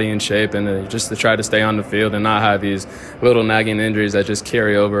my body in shape and just to try to stay on the field and not have these little nagging injuries that just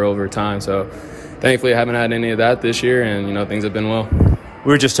carry over time. So thankfully, I haven't had any of that this year, and, things have been well.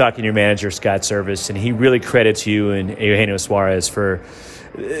 We were just talking to your manager, Scott Service, and he really credits you and Eugenio Suarez for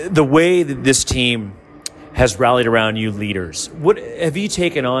the way that this team has rallied around you leaders. What have you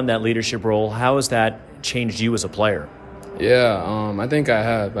taken on that leadership role? How has that changed you as a player? Yeah, I think I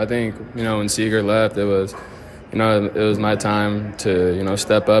have. I think, when Seager left, it was my time to,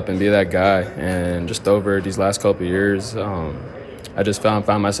 step up and be that guy. And just over these last couple of years, I just found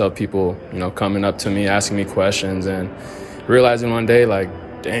myself people, coming up to me, asking me questions, and realizing one day,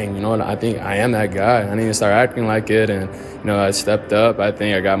 dang, I think I am that guy. I need to start acting like it. And, I stepped up. I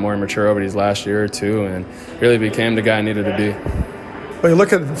think I got more mature over these last year or two and really became the guy I needed to be. Well, you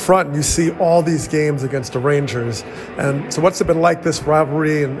look at it in front and you see all these games against the Rangers. And so what's it been like, this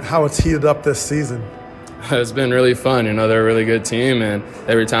rivalry, and how it's heated up this season? It's been really fun. They're a really good team, and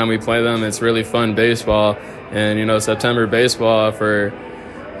every time we play them, it's really fun baseball. And, September baseball for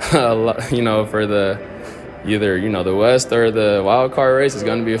the either, the West or the wild card race is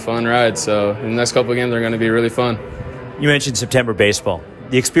going to be a fun ride. So the next couple of games are going to be really fun. You mentioned September baseball.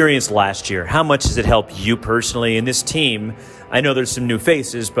 The experience last year, how much does it help you personally and this team? I know there's some new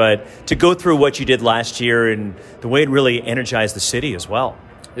faces, but to go through what you did last year and the way it really energized the city as well.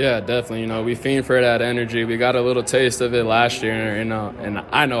 Yeah, definitely. We fiend for that energy. We got a little taste of it last year, and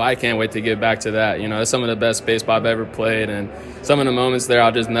I know I can't wait to get back to that. It's some of the best baseball I've ever played, and some of the moments there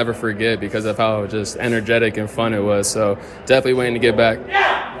I'll just never forget because of how just energetic and fun it was. So definitely waiting to get back.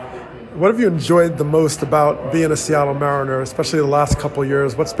 What have you enjoyed the most about being a Seattle Mariner, especially the last couple of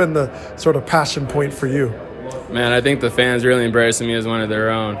years? What's been the sort of passion point for you? Man, I think the fans really embracing me as one of their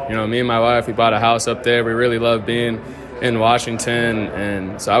own. Me and my wife, we bought a house up there. We really love being in Washington,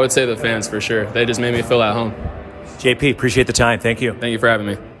 and so I would say the fans for sure. They just made me feel at home. JP, appreciate the time. Thank you. Thank you for having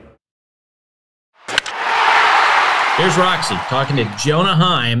me. Here's Roxy talking to Jonah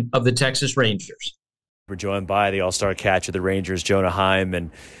Heim of the Texas Rangers. We're joined by the all-star catcher of the Rangers, Jonah Heim. And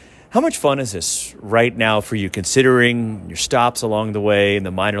how much fun is this right now for you, considering your stops along the way in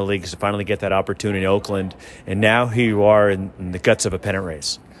the minor leagues to finally get that opportunity in Oakland, and now here you are in the guts of a pennant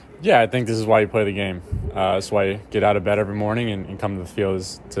race? Yeah, I think this is why you play the game. That's why you get out of bed every morning and come to the field,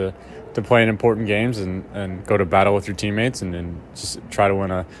 is to play in important games and go to battle with your teammates and just try to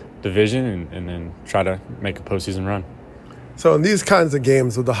win a division and then try to make a postseason run. So in these kinds of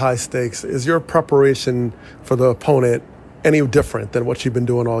games with the high stakes, is your preparation for the opponent any different than what you've been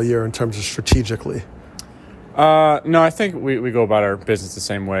doing all year in terms of strategically? No, I think we go about our business the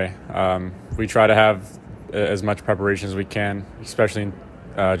same way. We try to have as much preparation as we can, especially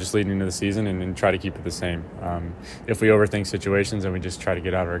just leading into the season, and try to keep it the same. If we overthink situations, then we just try to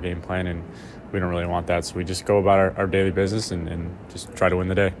get out of our game plan, and we don't really want that. So we just go about our daily business and just try to win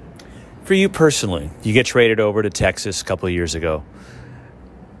the day. For you personally, you get traded over to Texas a couple of years ago.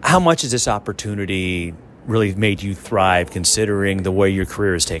 How much has this opportunity really made you thrive, considering the way your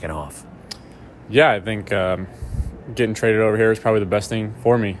career has taken off? Yeah, I think getting traded over here is probably the best thing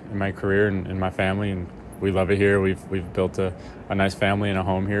for me in my career and my family, and we love it here. We've built a nice family and a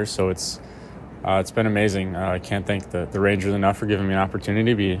home here, so it's been amazing. I can't thank the Rangers enough for giving me an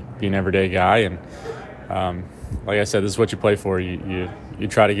opportunity to be an everyday guy, and like I said, this is what you play for. You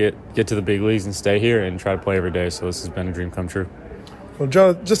try to get to the big leagues and stay here and try to play every day, so this has been a dream come true. Well,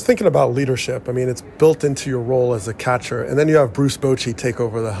 John, just thinking about leadership, I mean, it's built into your role as a catcher, and then you have Bruce Bochy take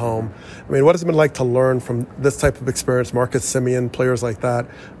over the helm. I mean, what has it been like to learn from this type of experience, Marcus Semien, players like that,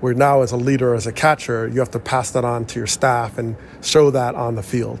 where now as a leader, as a catcher, you have to pass that on to your staff and show that on the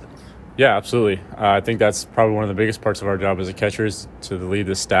field? Yeah, absolutely. I think that's probably one of the biggest parts of our job as a catcher, is to lead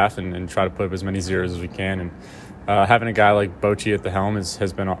the staff and try to put up as many zeros as we can. And having a guy like Bochy at the helm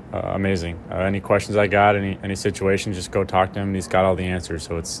has been amazing. Any questions I got, any situation, just go talk to him, and he's got all the answers.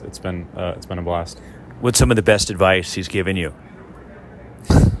 So it's been a blast. What's some of the best advice he's given you?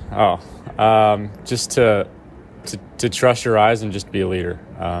 Just to trust your eyes and just be a leader.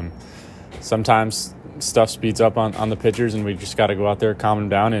 Sometimes stuff speeds up on the pitchers, and we just got to go out there, calm them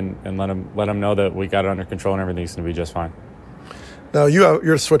down, and let them know that we got it under control and everything's going to be just fine. Now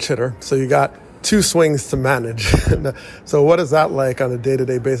you're a switch hitter, so you got 2 swings to manage. So what is that like on a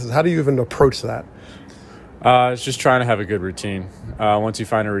day-to-day basis? How do you even approach that? It's just trying to have a good routine. Once you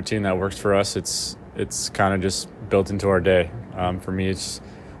find a routine that works for us, it's kind of just built into our day. For me,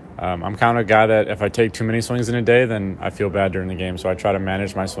 I'm kind of a guy that if I take too many swings in a day, then I feel bad during the game. So I try to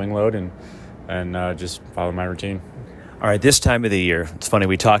manage my swing load and just follow my routine. All right, this time of the year, it's funny,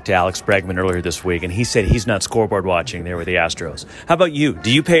 we talked to Alex Bregman earlier this week, and he said he's not scoreboard watching there with the Astros. How about you? Do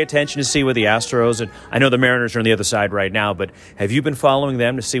you pay attention to see what the Astros, and I know the Mariners are on the other side right now, but have you been following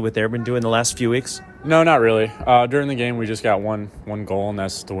them to see what they've been doing the last few weeks? No, not really. During the game, we just got one goal, and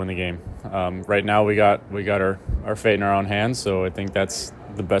that's to win the game. Right now, we got our fate in our own hands, so I think that's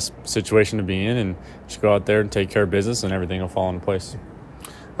the best situation to be in, and just go out there and take care of business, and everything will fall into place.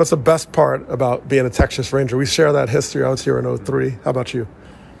 What's the best part about being a Texas Ranger? We share that history. I was here in 2003. How about you?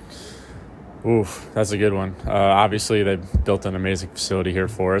 Oof, that's a good one. Obviously, they built an amazing facility here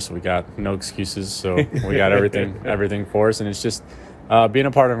for us. We got no excuses, so we got everything for us. And it's just being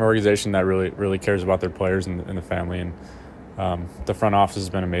a part of an organization that really cares about their players and the family. And the front office has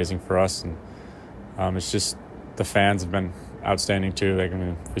been amazing for us. And it's just the fans have been outstanding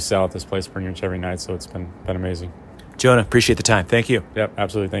too. We sell at this place pretty much every night, so it's been amazing. Jonah, appreciate the time. Thank you. Yep,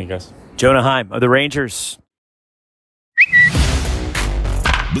 absolutely. Thank you, guys. Jonah Heim of the Rangers.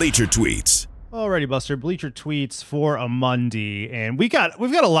 Bleacher Tweets. Alrighty, Buster. Bleacher Tweets for a Monday, and we've got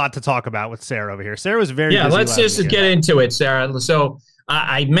a lot to talk about with Sarah over here. Sarah was very busy. Let's just get into it, Sarah. So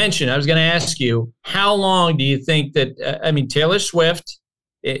I mentioned I was going to ask you, how long do you think that? Taylor Swift,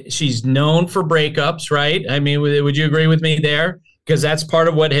 she's known for breakups, right? I mean, would you agree with me there? Because that's part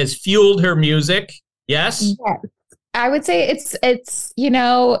of what has fueled her music. Yes. Yes. I would say it's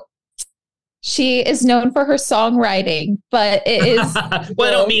she is known for her songwriting, but it is. Well,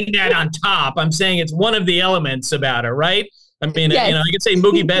 I don't mean that on top. I'm saying it's one of the elements about her, right? I mean, Yes. I could say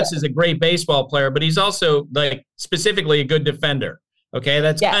Mookie Betts is a great baseball player, but he's also like specifically a good defender. Okay,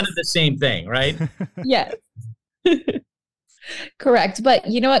 that's kind of the same thing, right? Yes. Correct. But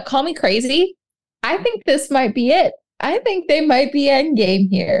you know what? Call me crazy. I think this might be it. I think they might be endgame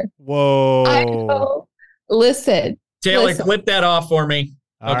here. Whoa. I know. Listen. Taylor, clip that off for me.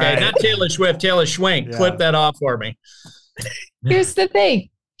 All okay, right. not Taylor Swift, Taylor Schwenk. Yeah. Clip that off for me. Here's the thing.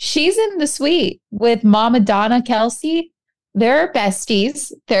 She's in the suite with Mama Donna Kelsey. They're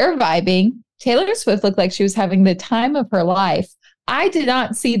besties. They're vibing. Taylor Swift looked like she was having the time of her life. I did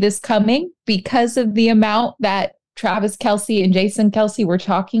not see this coming because of the amount that Travis Kelsey and Jason Kelsey were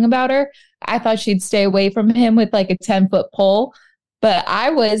talking about her. I thought she'd stay away from him with like a 10-foot pole, but I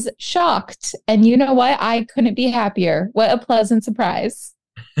was shocked. And you know what? I couldn't be happier. What a pleasant surprise.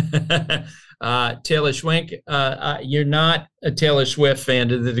 Taylor Schwenk, you're not a Taylor Swift fan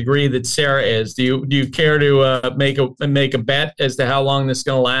to the degree that Sarah is. Do you care to make a bet as to how long this is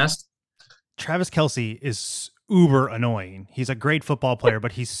going to last? Travis Kelsey is uber annoying. He's a great football player,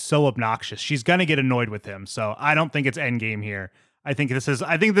 but he's so obnoxious. She's gonna get annoyed with him. So I don't think it's endgame here. I think this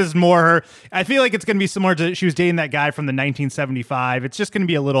is more her. I feel like it's gonna be similar to she was dating that guy from the 1975. It's just gonna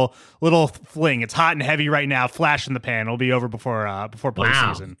be a little fling. It's hot and heavy right now. Flash in the pan. It'll be over before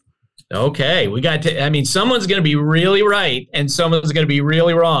postseason. Okay, we got to. I mean, someone's going to be really right and someone's going to be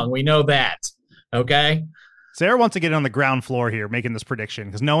really wrong. We know that. Okay. Sarah wants to get on the ground floor here, making this prediction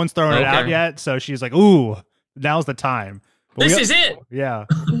because no one's throwing it out yet. So she's like, "Ooh, now's the time." But this is it. Yeah.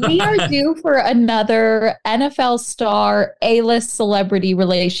 We are due for another NFL star A-list celebrity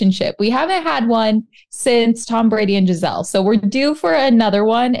relationship. We haven't had one since Tom Brady and Giselle. So we're due for another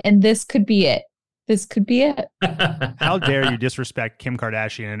one, and this could be it. This could be it. How dare you disrespect Kim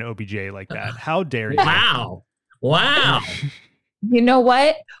Kardashian and OBJ like that? How dare you? Wow. You know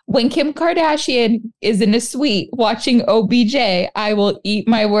what? When Kim Kardashian is in a suite watching OBJ, I will eat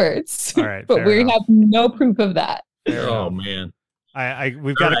my words. All right, but we have no proof of that. Oh man.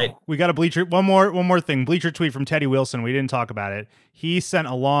 We've got a Bleacher. One more thing. Bleacher tweet from Teddy Wilson. We didn't talk about it. He sent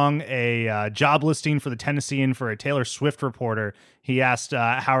along a job listing for the Tennessean for a Taylor Swift reporter. He asked,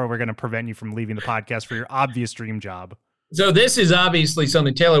 how are we going to prevent you from leaving the podcast for your obvious dream job? So this is obviously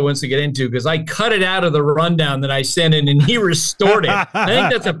something Taylor wants to get into because I cut it out of the rundown that I sent in and he restored it. I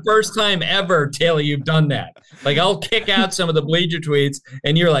think that's the first time ever, Taylor, you've done that. Like I'll kick out some of the Bleacher tweets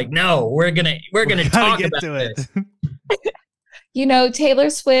and you're like, no, we're gonna talk about this. You know, Taylor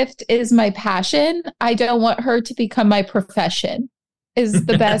Swift is my passion. I don't want her to become my profession is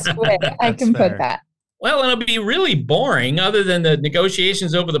the best way I can put that. Well, and it'll be really boring other than the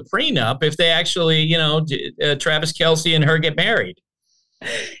negotiations over the prenup if they actually, Travis Kelsey and her get married.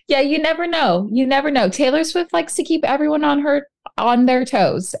 Yeah, you never know. You never know. Taylor Swift likes to keep everyone on their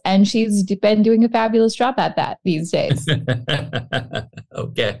toes, and she's been doing a fabulous job at that these days.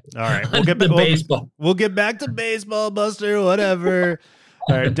 Okay. All right. We'll get back to baseball. We'll get back to baseball, Buster, whatever.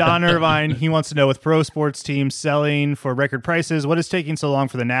 All right, Don Irvine, he wants to know, with pro sports teams selling for record prices, what is taking so long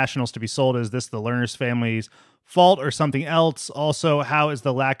for the Nationals to be sold? Is this the Lerner's family's fault or something else? Also, how is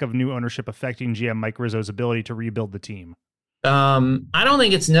the lack of new ownership affecting GM Mike Rizzo's ability to rebuild the team? I don't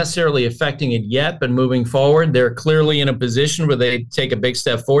think it's necessarily affecting it yet, but moving forward, they're clearly in a position where they take a big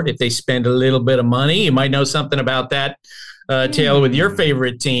step forward. If they spend a little bit of money, you might know something about that, Taylor, with your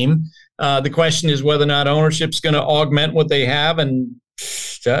favorite team. The question is whether or not ownership's going to augment what they have, and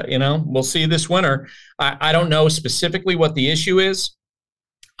we'll see this winter. I don't know specifically what the issue is.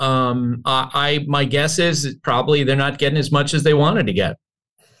 My guess is probably they're not getting as much as they wanted to get.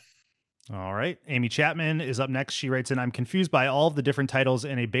 All right. Amy Chapman is up next. She writes in, I'm confused by all of the different titles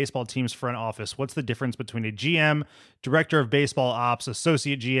in a baseball team's front office. What's the difference between a GM, director of baseball ops,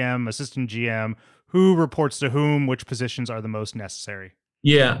 associate GM, assistant GM? Who reports to whom? Which positions are the most necessary?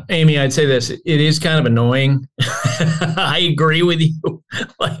 Yeah, Amy, I'd say this. It is kind of annoying. I agree with you.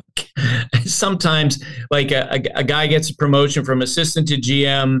 Like sometimes like a guy gets a promotion from assistant to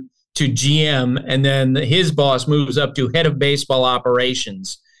GM, and then his boss moves up to head of baseball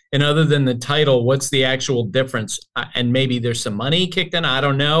operations. And other than the title, what's the actual difference? And maybe there's some money kicked in. I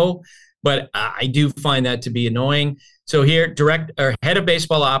don't know. But I do find that to be annoying. So here, head of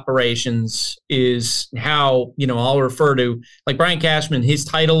baseball operations is how, I'll refer to, like Brian Cashman, his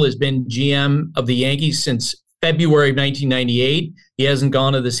title has been GM of the Yankees since February of 1998. He hasn't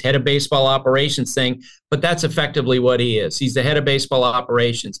gone to this head of baseball operations thing, but that's effectively what he is. He's the head of baseball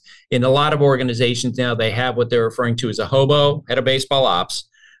operations. In a lot of organizations now, they have what they're referring to as a HOBO, head of baseball ops.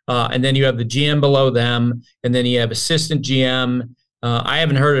 And then you have the GM below them, and then you have assistant GM. I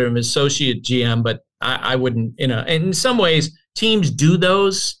haven't heard of him as associate GM, but I wouldn't, in some ways, teams do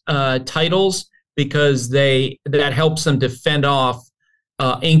those titles because that helps them to fend off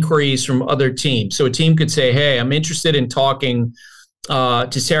inquiries from other teams. So a team could say, hey, I'm interested in talking to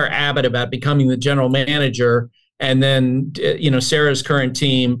Sarah Abbott about becoming the general manager. And then, Sarah's current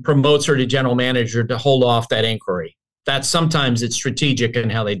team promotes her to general manager to hold off that inquiry. Sometimes it's strategic in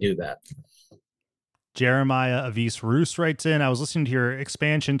how they do that. Jeremiah Avis Roos writes in, I was listening to your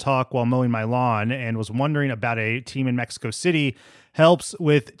expansion talk while mowing my lawn and was wondering about a team in Mexico City helps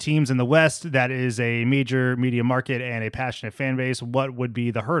with teams in the West that is a major media market and a passionate fan base. What would be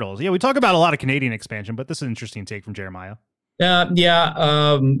the hurdles? Yeah, we talk about a lot of Canadian expansion, but this is an interesting take from Jeremiah. From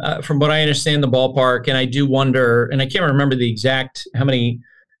what I understand, the ballpark, and I do wonder, and I can't remember the exact how many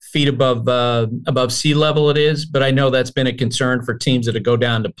feet above sea level it is, but I know that's been a concern for teams that go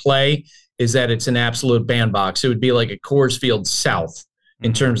down to play, is that it's an absolute bandbox. It would be like a Coors Field South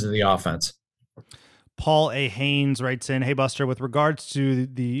in terms of the offense. Paul A. Haynes writes in, hey, Buster, with regards to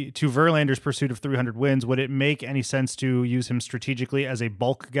Verlander's pursuit of 300 wins, would it make any sense to use him strategically as a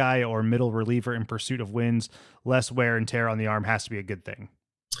bulk guy or middle reliever in pursuit of wins? Less wear and tear on the arm has to be a good thing.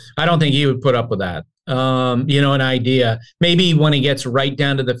 I don't think he would put up with that. An idea. Maybe when he gets right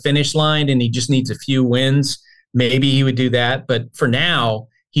down to the finish line and he just needs a few wins, maybe he would do that. But for now,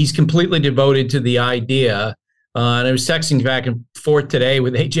 he's completely devoted to the idea. And I was texting back and forth today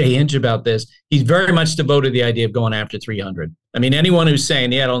with AJ Hinch about this. He's very much devoted to the idea of going after 300. I mean, anyone who's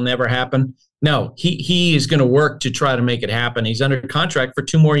saying, yeah, it'll never happen. No, he is going to work to try to make it happen. He's under contract for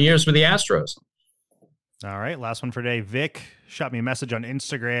 2 more years with the Astros. All right. Last one for today. Vic shot me a message on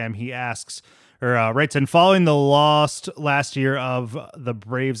Instagram. He asks, writes in, following the loss last year of the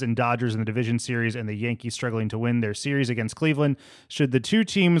Braves and Dodgers in the division series and the Yankees struggling to win their series against Cleveland, should the 2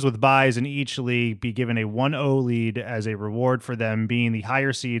 teams with byes in each league be given a 1-0 lead as a reward for them being the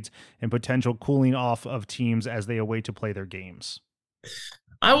higher seeds and potential cooling off of teams as they await to play their games?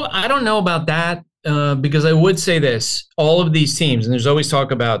 I don't know about that because I would say this, all of these teams, and there's always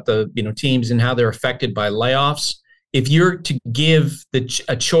talk about the teams and how they're affected by layoffs. If you're to give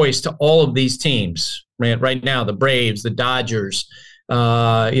a choice to all of these teams, right now, the Braves, the Dodgers,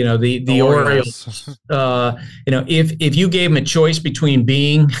 the Orioles, if you gave them a choice between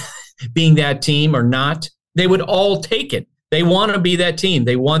being that team or not, they would all take it. They want to be that team.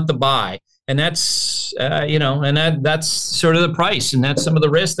 They want the bye. And that's, that's sort of the price. And that's some of the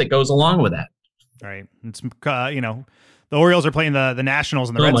risk that goes along with that. Right. It's, the Orioles are playing the Nationals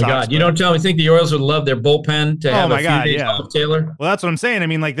and the Red Sox. Oh, my God. You don't tell me. Think the Orioles would love their bullpen to have a few days off, Taylor? Well, that's what I'm saying. I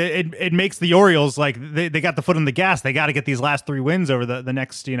mean, like, it makes the Orioles, like, they got the foot on the gas. They got to get these last 3 wins over the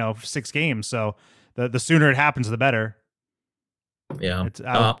next, 6 games. So the sooner it happens, the better. Yeah.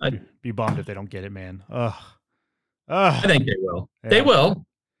 I'd be bummed if they don't get it, man. Ugh. I think they will. Yeah. They will.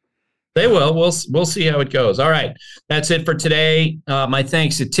 They will. We'll see how it goes. All right. That's it for today. My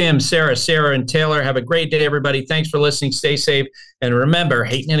thanks to Tim, Sarah, and Taylor. Have a great day, everybody. Thanks for listening. Stay safe. And remember,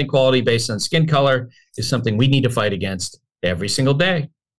 hate and inequality based on skin color is something we need to fight against every single day.